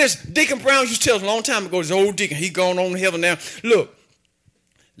wrong. Listen, Deacon Brown used to tell us a long time ago, this old deacon, he gone on to heaven now. Look,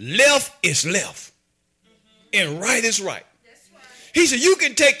 left is left, and right is right. He said, you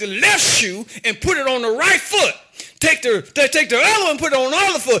can take the left shoe and put it on the right foot. Take the other one and put it on the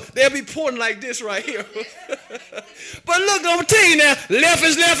other foot. They'll be pointing like this right here. But look, I'm going to tell you now, left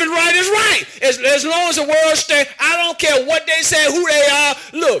is left and right is right. As long as the world stay, I don't care what they say, who they are.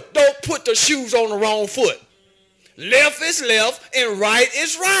 Look, don't put the shoes on the wrong foot. Left is left and right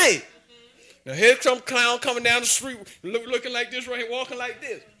is right. Now here's some clown coming down the street looking like this right here, walking like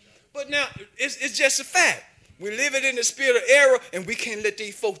this. But now, it's just a fact. We're living in the spirit of error, and we can't let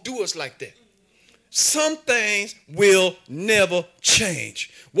these folks do us like that. Some things will never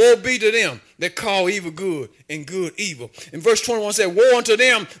change. Woe be to them that call evil good and good evil. In verse 21 said, woe unto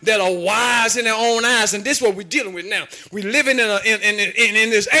them that are wise in their own eyes. And this is what we're dealing with now. We're living in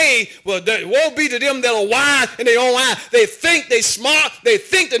this age. Well, woe be to them that are wise in their own eyes. They think they smart. They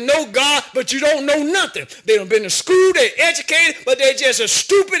think they know God, but you don't know nothing. They done been to school. They're educated, but they're just as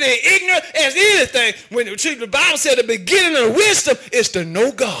stupid and ignorant as anything. When the Bible said the beginning of wisdom is to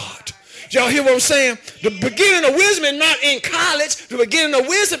know God. Y'all hear what I'm saying? The beginning of wisdom is not in college. The beginning of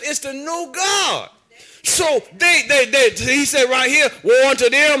wisdom is to know God. So he said right here, woe unto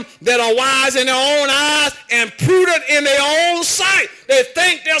them that are wise in their own eyes and prudent in their own sight. They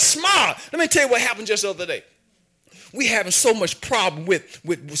think they're smart. Let me tell you what happened just the other day. We having so much problem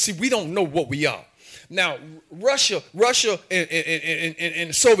with see, we don't know what we are. Now, Russia and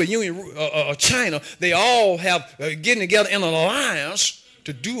the Soviet Union, China, they all have getting together in an alliance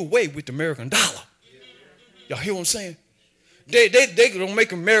to do away with the American dollar. Y'all hear what I'm saying? They don't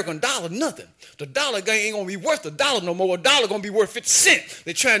make American dollar nothing. The dollar ain't going to be worth the dollar no more. A dollar going to be worth 50 cents.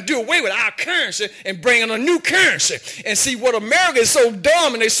 They're trying to do away with our currency and bring in a new currency. And see, what America is so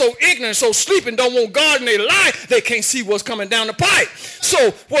dumb and they're so ignorant, so sleeping, don't want God in their life, they can't see what's coming down the pipe. So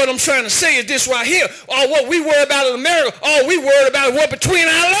what I'm trying to say is this right here. What we worry about in America, all we worry about is what between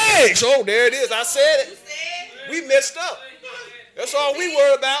our legs. Oh, there it is. I said it. We messed up. That's all we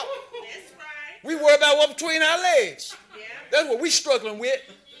worry about. That's right. We worry about what between our legs. Yeah. That's what we struggling with.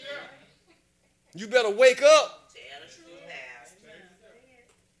 You better wake up.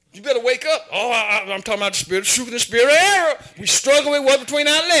 You better wake up. Oh, I'm talking about the spirit of truth and the spirit of error. We struggle with what between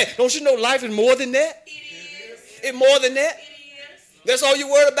our legs. Don't you know life is more than that? It is. It's more than that. It is. That's all you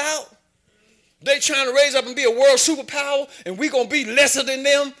worried about? They trying to raise up and be a world superpower, and we going to be lesser than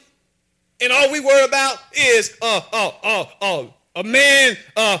them. And all we worry about is a man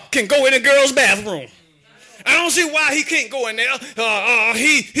can go in a girl's bathroom. I don't see why he can't go in there.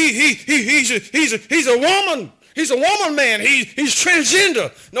 He's a woman. He's a woman man. He's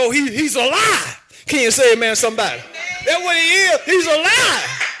transgender. No, he's alive. Can you say amen, somebody? That's what he is. He's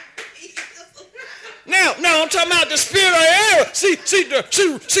alive. Now I'm talking about the spirit of error. See,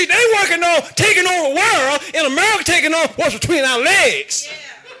 they working on taking over the world, and America taking on what's between our legs.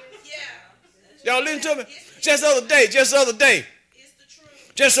 Yeah. Y'all listen to me? Just the other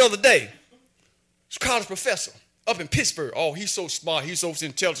day. This college professor up in Pittsburgh. Oh, he's so smart. He's so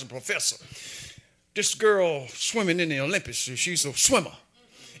intelligent professor. This girl swimming in the Olympics. She's a swimmer.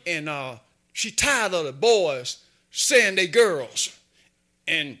 And she tired of the boys saying they girls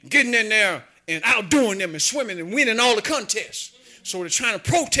and getting in there and outdoing them and swimming and winning all the contests. So they're trying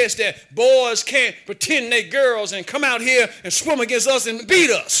to protest that boys can't pretend they girls and come out here and swim against us and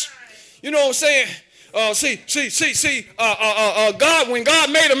beat us. You know what I'm saying? God, when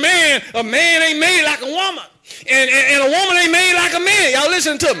God made a man ain't made like a woman. And a woman ain't made like a man. Y'all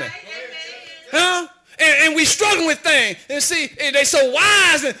listen to me. Huh? And we struggling with things. And see, they so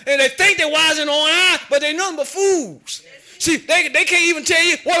wise and they think they're wise in their own eyes, but they nothing but fools. See, they can't even tell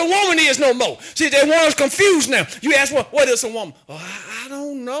you what a woman is no more. See, they want us confused now. You ask, what is a woman? Oh, I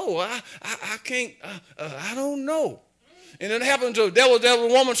don't know. I can't, I don't know. And it happened to there was a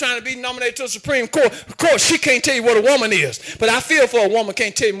woman trying to be nominated to the Supreme Court. Of course, she can't tell you what a woman is. But I feel for a woman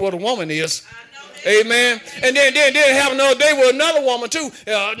can't tell you what a woman is. Amen. And then it happened the other day with another woman too.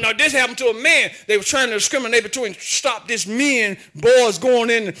 No, this happened to a man. They were trying to discriminate between stop this boys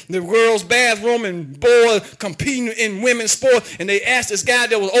going in the girls' bathroom and boys competing in women's sports. And they asked this guy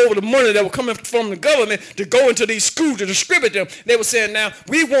that was over the money that was coming from the government to go into these schools to distribute them. They were saying, now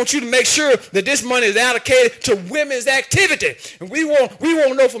we want you to make sure that this money is allocated to women's activity, and we want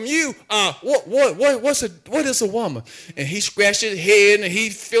to know from you what is a woman? And he scratched his head and he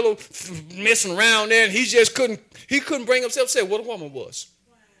messing around there, and he just couldn't bring himself to say what a woman was.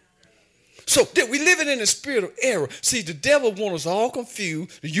 Wow. So we living in the spirit of error. See, the devil wants us all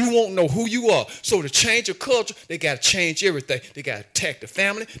confused. You won't know who you are. So to change your culture, they got to change everything. They got to attack the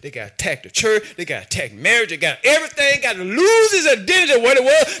family. They got to attack the church. They got to attack marriage. They got everything. Got to lose his identity, what it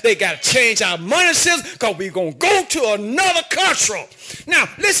was. They got to change our money system because we're going to go to another country. Now,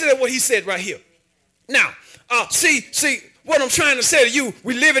 listen to what he said right here. Now, see, what I'm trying to say to you,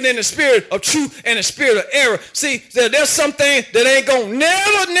 we living in the spirit of truth and the spirit of error. See, there's something that ain't going to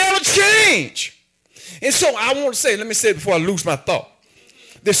never change. And so I want to say, let me say it before I lose my thought.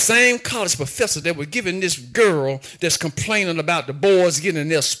 The same college professor that was giving this girl that's complaining about the boys getting in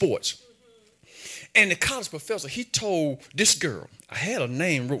their sports. And the college professor, he told this girl, I had a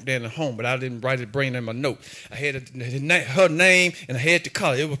name wrote down at home, but I didn't bring it in my note. I had her name, and I had the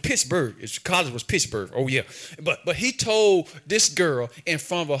college. It was Pittsburgh. The college was Pittsburgh. Oh, yeah. But he told this girl in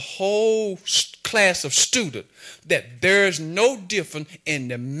front of a whole class of students that there's no difference in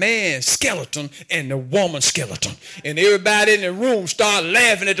the man's skeleton and the woman's skeleton. And everybody in the room started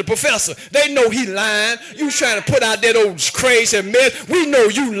laughing at the professor. They know he lying. You trying to put out that old crazy mess. We know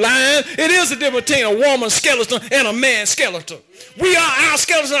you lying. It is a difference between a woman's skeleton and a man's skeleton. Our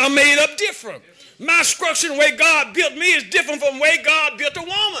skeletons are made up different. My structure, the way God built me, is different from the way God built a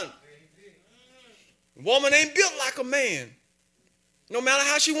woman. A woman ain't built like a man, no matter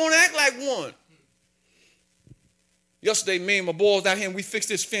how she want to act like one. Yesterday, me and my boys out here, and we fixed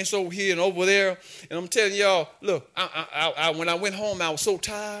this fence over here and over there. And I'm telling y'all, look, when I went home, I was so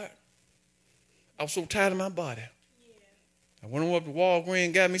tired. I was so tired of my body. I went on up to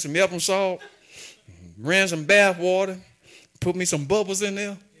Walgreens, got me some Epsom salt, ran some bath water, put me some bubbles in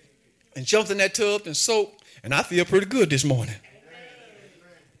there, and jumped in that tub and soaked, and I feel pretty good this morning.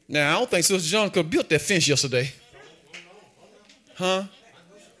 Now, I don't think Sister John could have built that fence yesterday. Huh?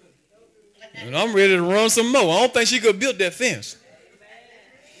 And I'm ready to run some more. I don't think she could have built that fence.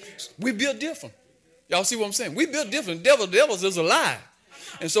 We built different. Y'all see what I'm saying? We built different. The devil is a lie.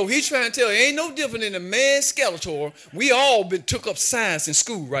 And so he's trying to tell you, ain't no different in the man's skeletor. We all took up science in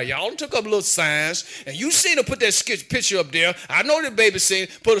school, right? Y'all took up a little science, and you seen her put that picture up there. I know the baby seen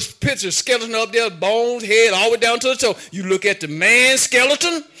put a picture of skeleton up there, bones, head, all the way down to the toe. You look at the man's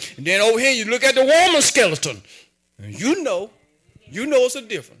skeleton, and then over here you look at the woman's skeleton. And you know it's a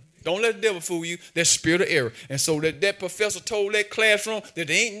difference. Don't let the devil fool you. That's spirit of error. And so that professor told that classroom that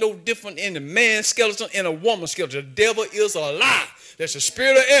there ain't no different in a man's skeleton and a woman's skeleton. The devil is a lie. That's the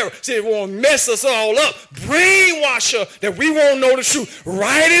spirit of error. See, it won't mess us all up. Brainwash us that we won't know the truth.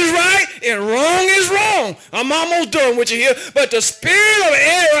 Right is right and wrong is wrong. I'm almost done with you here. But the spirit of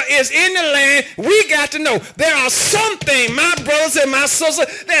error is in the land. We got to know there are some things, my brothers and my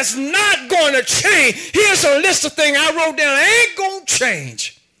sisters, that's not going to change. Here's a list of things I wrote down. Ain't going to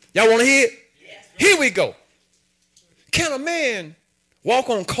change. Y'all want to hear it? Yes. Here we go. Can a man walk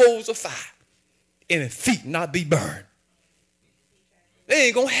on coals of fire and his feet not be burned? It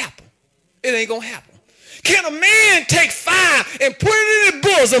ain't going to happen. It ain't going to happen. Can a man take fire and put it in his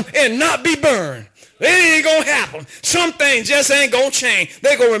bosom and not be burned? It ain't going to happen. Some things just ain't going to change.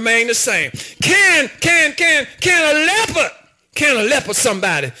 They're going to remain the same. Can a leopard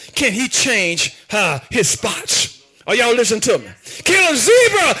somebody, can he change his spots? Are y'all listening to me? Can a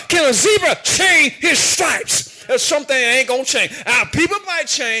zebra change his stripes? There's something that ain't going to change. Our people might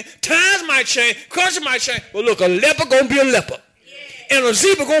change. Times might change. Culture might change. But look, a leopard going to be a leopard. And a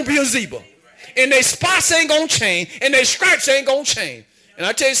zebra going to be a zebra. And their spots ain't going to change. And their stripes ain't going to change. And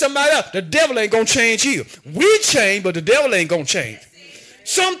I tell you somebody else, the devil ain't going to change you. We change, but the devil ain't going to change.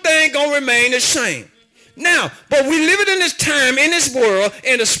 Something going to remain the same. Now, but we live in this time, in this world,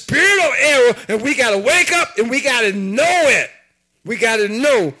 in the spirit of error, and we got to wake up and we got to know it. We got to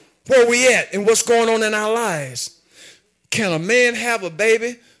know where we at and what's going on in our lives. Can a man have a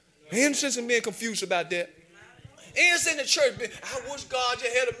baby? Ain't sense in being confused about that. Ain't in the church, I wish God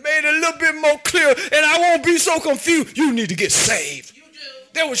just had made it a little bit more clear and I won't be so confused. You need to get saved. You do.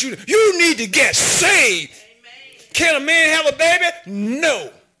 That's what you do. You need to get saved. Amen. Can a man have a baby? No.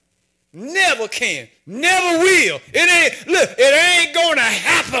 Never can. Never will. It ain't going to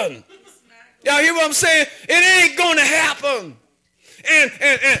happen. Y'all hear what I'm saying? It ain't going to happen. And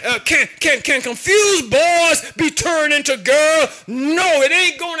can confused boys be turned into girls? No, it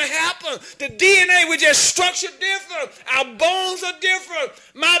ain't going to happen. The DNA was just structured different. Our bones are different.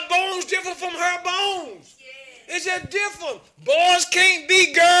 My bones differ from her bones. Yeah. It's just different. Boys can't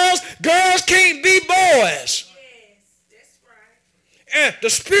be girls. Girls can't be boys. Yes, that's right. And the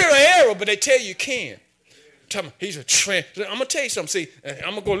spirit of error, but they tell you can. Tell me, he's a trans. I'm gonna tell you something. See,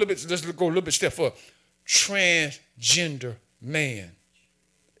 I'm gonna go a little bit. Let's go a little bit step forward. Transgender man.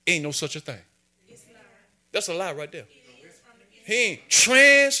 Ain't no such a thing. That's a lie right there. He ain't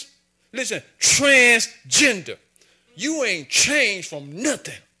trans. Listen, transgender. You ain't changed from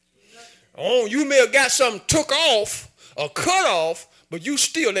nothing. Oh, you may have got something took off or cut off, but you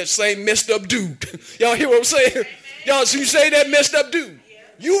still that same messed up dude. Y'all hear what I'm saying? Y'all, so you say that messed up dude.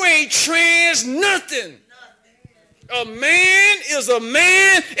 You ain't trans nothing. A man is a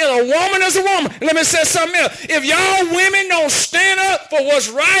man and a woman is a woman. Let me say something else. If y'all women don't stand up for what's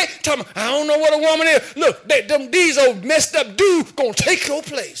right, tell me, I don't know what a woman is. Look, these old messed up dudes gonna take your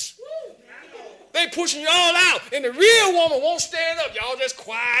place. They pushing y'all out. And the real woman won't stand up. Y'all just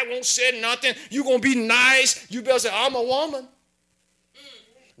quiet, won't say nothing. You gonna be nice. You better say, I'm a woman.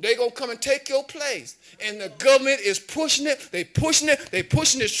 They gonna come and take your place. And the government is pushing it. They pushing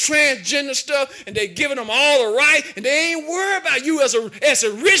this transgender stuff, and they giving them all the right, and they ain't worried about you as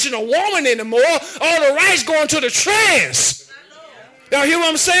original woman anymore. All the rights going to the trans. Y'all hear what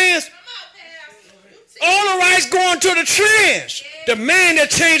I'm saying? All the rights going to the trans. The man that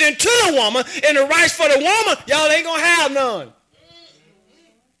changed into the woman, and the rights for the woman, y'all ain't gonna have none.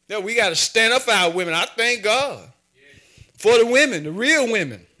 Yeah, we got to stand up for our women. I thank God for the women, the real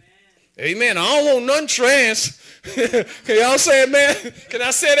women. Amen. I don't want none trans. Can y'all say it, man? Can I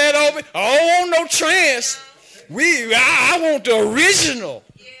say that over? I don't want no trans. I want the original.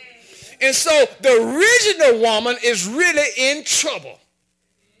 And so the original woman is really in trouble.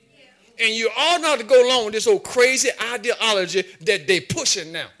 And you all know how to go along with this old crazy ideology that they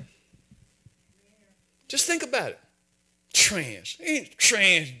pushing now. Just think about it. Trans. He ain't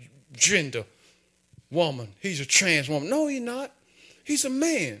transgender woman. He's a trans woman. No, he's not. He's a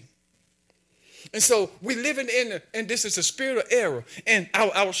man. And so we living and this is a spirit of error. And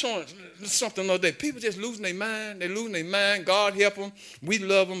I was showing something the other day. People just losing their mind. They're losing their mind. God help them. We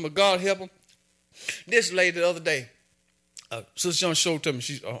love them, but God help them. This lady the other day, Sister John showed to me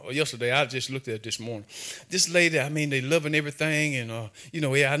yesterday. I just looked at it this morning. This lady, I mean, they loving everything. And,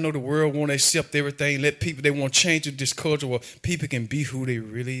 I know the world want to accept everything. Let people, they want to change this culture where people can be who they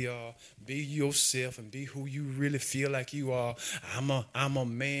really are. Be yourself and be who you really feel like you are. I'm a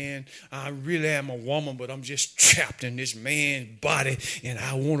man. I really am a woman, but I'm just trapped in this man's body, and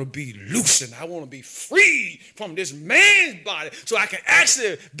I want to be loose, and I want to be free from this man's body so I can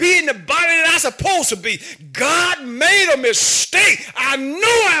actually be in the body that I'm supposed to be. God made a mistake. I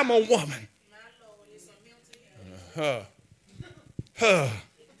know I'm a woman.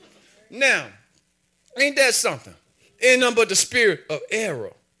 Now, ain't that something? Ain't nothing but the spirit of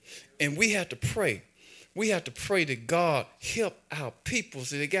error. And we have to pray. We have to pray that God help our people.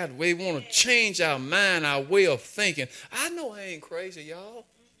 So they want to change our mind, our way of thinking. I know I ain't crazy, y'all.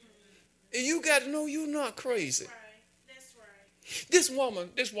 And you got to know you're not crazy. That's right.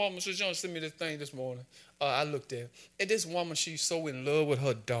 This woman, Sister John sent me this thing this morning. I looked at it. And this woman, she's so in love with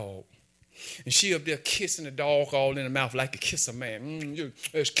her dog. And she up there kissing the dog all in the mouth like a kiss a man.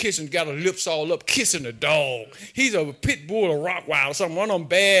 Kissing, got her lips all up, kissing the dog. He's a pit bull or Rottweiler, something, one of them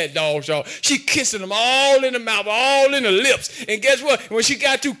bad dogs, y'all. She kissing him all in the mouth, all in the lips. And guess what? When she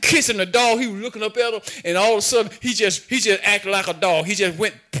got through kissing the dog, he was looking up at her, and all of a sudden, he just acted like a dog. He just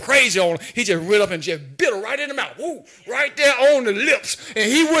went crazy on her. He just went up and just bit her right in the mouth. Woo, right there on the lips.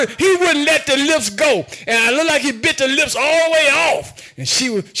 And he wouldn't let the lips go. And I looked like he bit the lips all the way off. And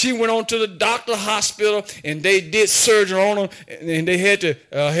she went on to the doctor hospital, and they did surgery on her, and they had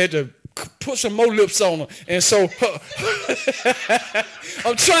to put some more lips on her. And so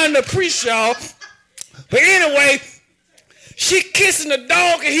I'm trying to preach y'all. But anyway, she kissing the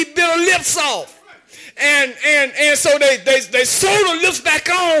dog, and he bit her lips off. And so they sewed her lips back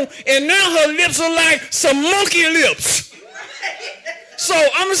on, and now her lips are like some monkey lips. So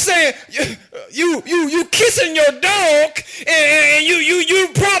I'm saying, you kissing your dog, and you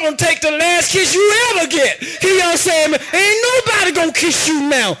probably take the last kiss you ever get. You know what I'm saying? Ain't nobody gonna kiss you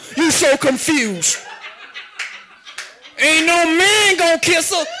now. You so confused. Ain't no man gonna kiss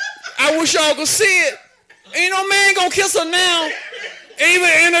her. I wish y'all could see it. Ain't no man gonna kiss her now.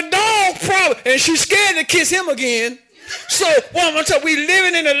 And the dog probably, and she's scared to kiss him again. So, we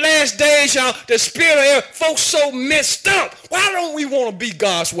living in the last days, y'all. The spirit of error, folks so messed up. Why don't we want to be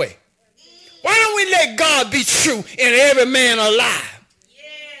God's way? Why don't we let God be true and every man alive?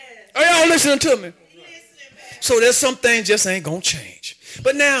 Are y'all listening to me? So there's some things just ain't going to change.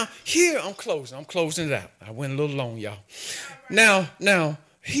 But now, here I'm closing it out. I went a little long, y'all. Now,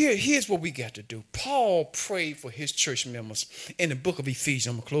 here's what we got to do. Paul prayed for his church members in the book of Ephesians.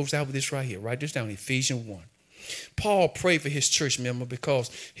 I'm going to close out with this right here. Write this down, Ephesians 1. Paul prayed for his church member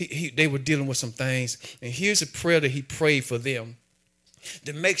because they were dealing with some things. And here's a prayer that he prayed for them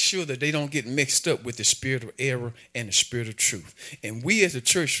to make sure that they don't get mixed up with the spirit of error and the spirit of truth. And we as a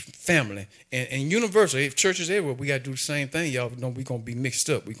church family and universal, if churches everywhere, we got to do the same thing. Y'all know we're going to be mixed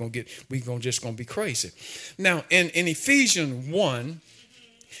up. We're going to be crazy. Now, in Ephesians 1,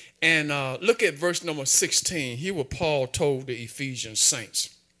 and look at verse number 16. Here what Paul told the Ephesian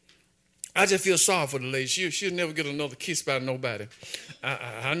saints. I just feel sorry for the lady. She'll never get another kiss by nobody.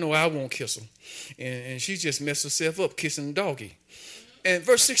 I know I won't kiss her. And she just messed herself up kissing the doggy. And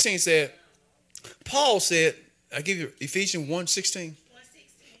verse 16 said, Paul said, I give you Ephesians 1:16.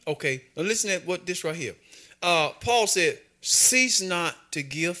 Okay, now listen at what this right here. Paul said, cease not to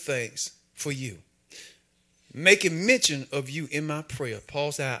give thanks for you, making mention of you in my prayer.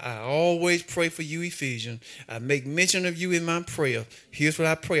 Paul said, I always pray for you, Ephesians. I make mention of you in my prayer. Here's what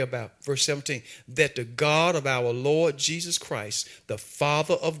I pray about. Verse 17, that the God of our Lord Jesus Christ, the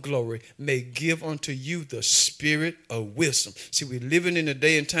Father of glory, may give unto you the spirit of wisdom. See, we're living in a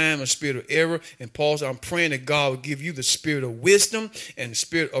day and time of spirit of error. And Paul said, I'm praying that God will give you the spirit of wisdom and the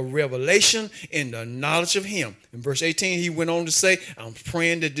spirit of revelation and the knowledge of him. In verse 18, he went on to say, I'm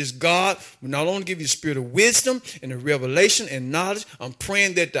praying that this God will not only give you the spirit of wisdom and the revelation and knowledge. I'm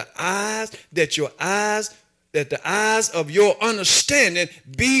praying that the eyes of your understanding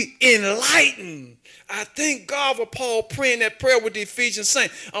be enlightened. I thank God for Paul praying that prayer with the Ephesian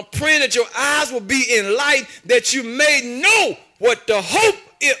saints. I'm praying that your eyes will be enlightened, that you may know what the hope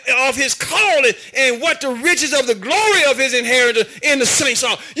of his calling and what the riches of the glory of his inheritance in the saints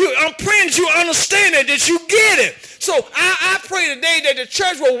are. I'm praying that you understand it, that you get it. So I pray today that the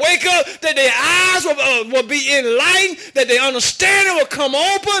church will wake up, that their eyes will be enlightened, that their understanding will come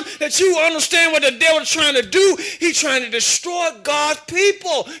open, that you understand what the devil is trying to do. He's trying to destroy God's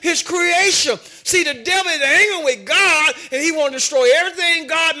people, his creation. See, the devil is angry with God, and he wants to destroy everything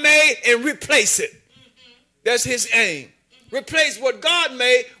God made and replace it. That's his aim. Replace what God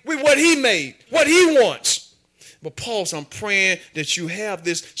made with what he made, what he wants. But Paul said, I'm praying that you have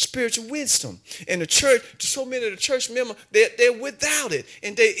this spiritual wisdom. And the church, so many of the church members, they're without it.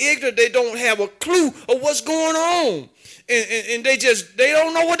 And they're ignorant. They don't have a clue of what's going on. And they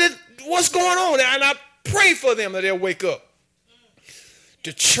don't know what's going on. And I pray for them that they'll wake up.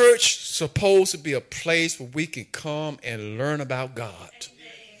 The church is supposed to be a place where we can come and learn about God.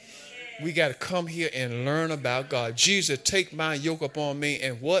 We got to come here and learn about God. Jesus, take my yoke upon me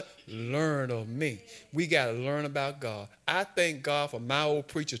and what? Learn of me. We got to learn about God. I thank God for my old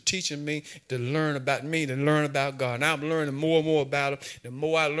preacher teaching me to learn about me, to learn about God. Now I'm learning more and more about him. The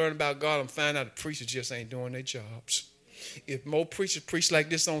more I learn about God, I'm finding out the preachers just ain't doing their jobs. If more preachers preach like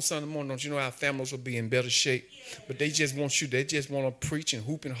this on Sunday morning, don't you know our families will be in better shape? But they just want to preach and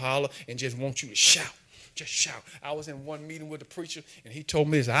hoop and holler and just want you to shout. Just shout. I was in one meeting with the preacher, and he told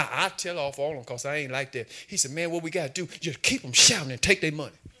me this. I tell off all of them because I ain't like that. He said, man, what we got to do, just keep them shouting and take their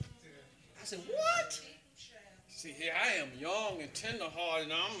money. I said, what? See, here I am, young and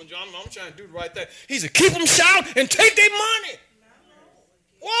tender-hearted, and I'm trying to do the right thing. He said, keep them shouting and take their money.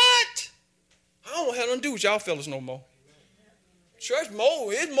 What? I don't have nothing to do with y'all fellas no more. Church,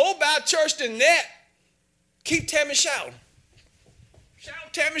 it's more about church than that. Keep Tammy shouting.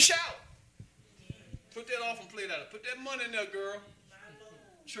 Shout, Tammy, shout. Put that off and play that. Put that money in there, girl.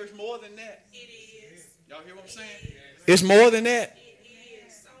 Church more than that. It is. Y'all hear what I'm saying? It's more than that. It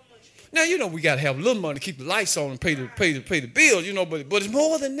is so much. Now, you know, we got to have a little money to keep the lights on and pay the bills, you know, but it's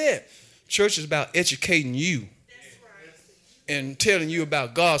more than that. Church is about educating you. That's right. And telling you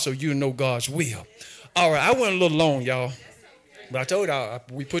about God so you know God's will. All right, I went a little long, y'all. But I told y'all,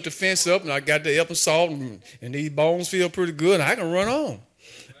 we put the fence up and I got the Epsom salt and these bones feel pretty good and I can run on.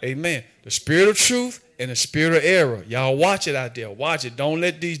 Amen. The spirit of truth and the spirit of error. Y'all watch it out there. Watch it. Don't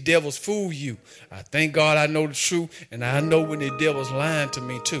let these devils fool you. I thank God I know the truth, and I know when the devil's lying to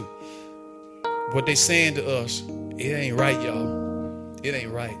me too. What they saying to us, it ain't right, y'all. It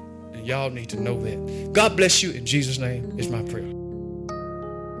ain't right. And y'all need to know that. God bless you. In Jesus' name is my prayer.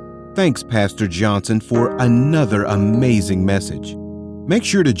 Thanks, Pastor Johnson, for another amazing message. Make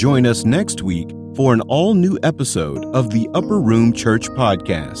sure to join us next week for an all-new episode of the Upper Room Church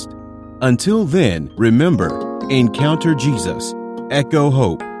Podcast. Until then, remember, encounter Jesus, echo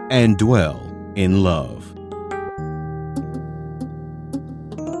hope, and dwell in love.